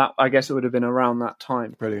 So that I guess it would have been around that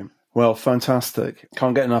time. Brilliant. Well, fantastic.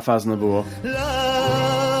 Can't get enough Aznavour.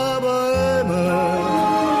 La bohème,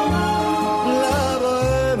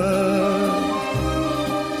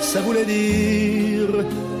 ça voulait dire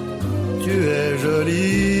tu es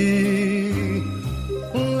jolie.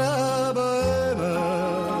 La bohème.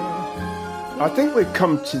 I think we've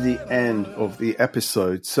come to the end of the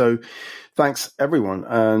episode. So thanks, everyone,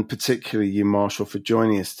 and particularly you, Marshall, for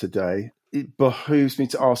joining us today. It behooves me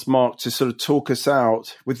to ask Mark to sort of talk us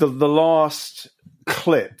out with the last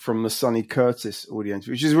clip from the Sonny Curtis audience,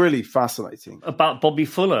 which is really fascinating. About Bobby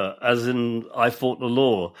Fuller, as in I Fought the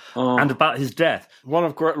Law, and about his death. One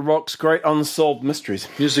of rock's great unsolved mysteries.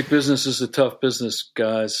 Music business is a tough business,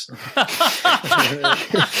 guys.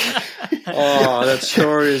 Oh, that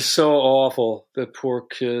story is so awful. That poor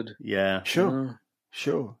kid. Yeah. Sure.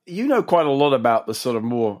 Sure. You know quite a lot about the sort of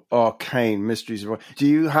more arcane mysteries. Do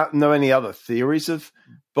you know any other theories of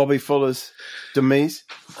Bobby Fuller's demise?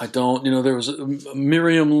 I don't. There was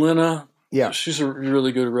Miriam Linna. Yeah. She's a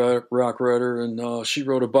really good rock writer, and she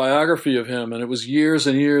wrote a biography of him, and it was years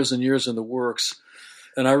and years and years in the works.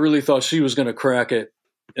 And I really thought she was going to crack it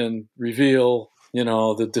and reveal,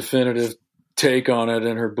 the definitive take on it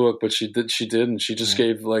in her book, but she didn't. She just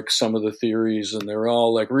gave like some of the theories, and they're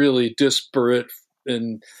all like really disparate.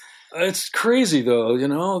 And it's crazy, though,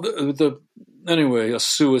 anyway, a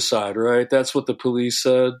suicide, right? That's what the police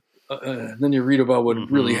said. And then you read about what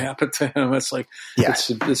really happened to him. It's like,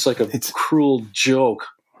 it's like a cruel joke.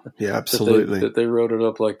 Yeah, absolutely. That they wrote it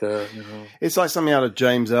up like that. It's like something out of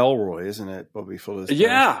James Elroy, isn't it? Bobby Fuller's.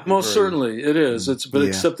 Yeah, most certainly it is.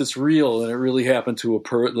 Except it's real, and it really happened to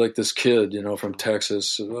like this kid, from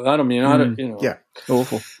Texas. Yeah,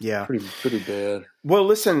 awful. Yeah, pretty bad. Well,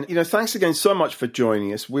 listen, thanks again so much for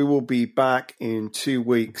joining us. We will be back in 2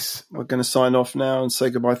 weeks. We're going to sign off now and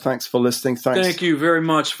say goodbye. Thanks for listening. Thank you very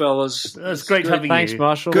much, fellas. It's great having you. Thanks,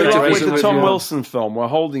 Marshall. Good luck with the with Tom you. Wilson film. We're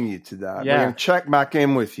holding you to that. Yeah. We're going to check back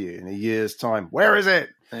in with you in a year's time. Where is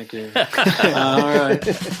it? Thank you. All right.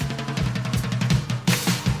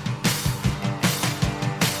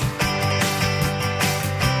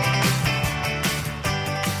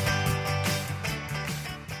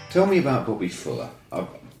 Tell me about Bobby Fuller. I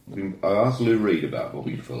asked Lou Reed about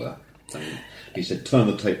Bobby Fuller, and he said, turn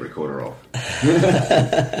the tape recorder off.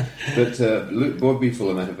 But Bobby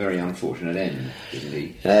Fuller met a very unfortunate end, didn't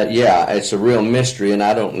he? Yeah, it's a real mystery, and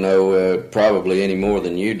I don't know probably any more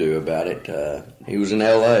than you do about it. He was in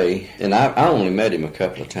L.A., and I only met him a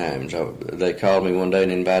couple of times. They called me one day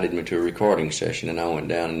and invited me to a recording session, and I went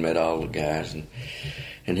down and met all the guys,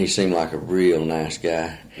 and he seemed like a real nice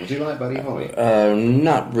guy. Was he like Buddy Holly?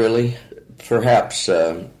 Not really. Perhaps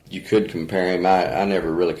you could compare him. I never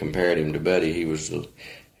really compared him to Buddy. He was a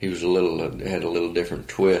little had a little different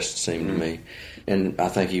twist, seemed to me. And I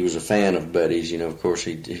think he was a fan of Buddy's. Of course,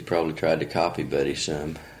 he probably tried to copy Buddy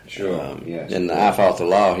some. Sure. Yes. And I Fought the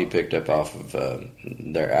Law he picked up off of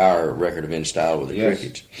our record of In Style with the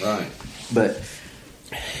Crickets. Right. But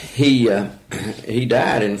he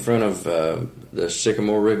died in front of the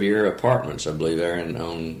Sycamore Riviera Apartments, I believe, there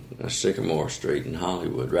on Sycamore Street in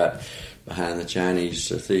Hollywood, right behind the Chinese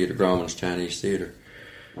theater, Grauman's Chinese Theater.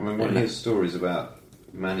 I mean, one hears stories about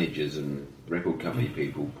managers and record company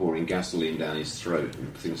people pouring gasoline down his throat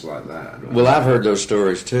and things like that. Right? Well, I've heard those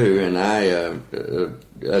stories too, and I,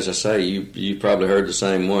 as I say, you probably heard the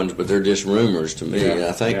same ones, but they're just rumors to me. Yeah,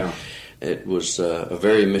 I think it was a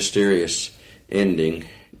very mysterious ending.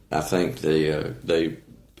 I think they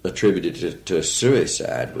attributed it to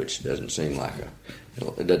suicide, which doesn't seem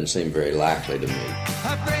very likely to me.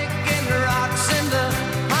 I'm breaking rocks in the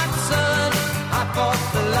hot sun. I fought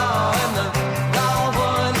the law and the law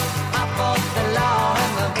won. I fought the law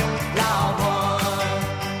and the law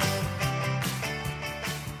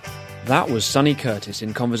won. That was Sonny Curtis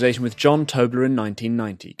in conversation with John Tobler in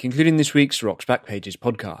 1990, concluding this week's Rock's Back Pages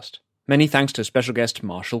podcast. Many thanks to special guest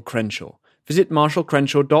Marshall Crenshaw. Visit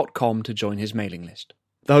marshallcrenshaw.com to join his mailing list.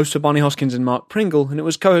 The hosts were Bonnie Hoskins and Mark Pringle, and it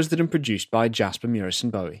was co-hosted and produced by Jasper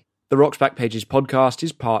Murison Bowie. The Rock's Back Pages podcast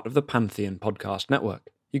is part of the Pantheon Podcast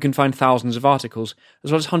Network. You can find thousands of articles,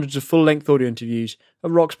 as well as hundreds of full-length audio interviews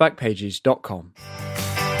at rocksbackpages.com.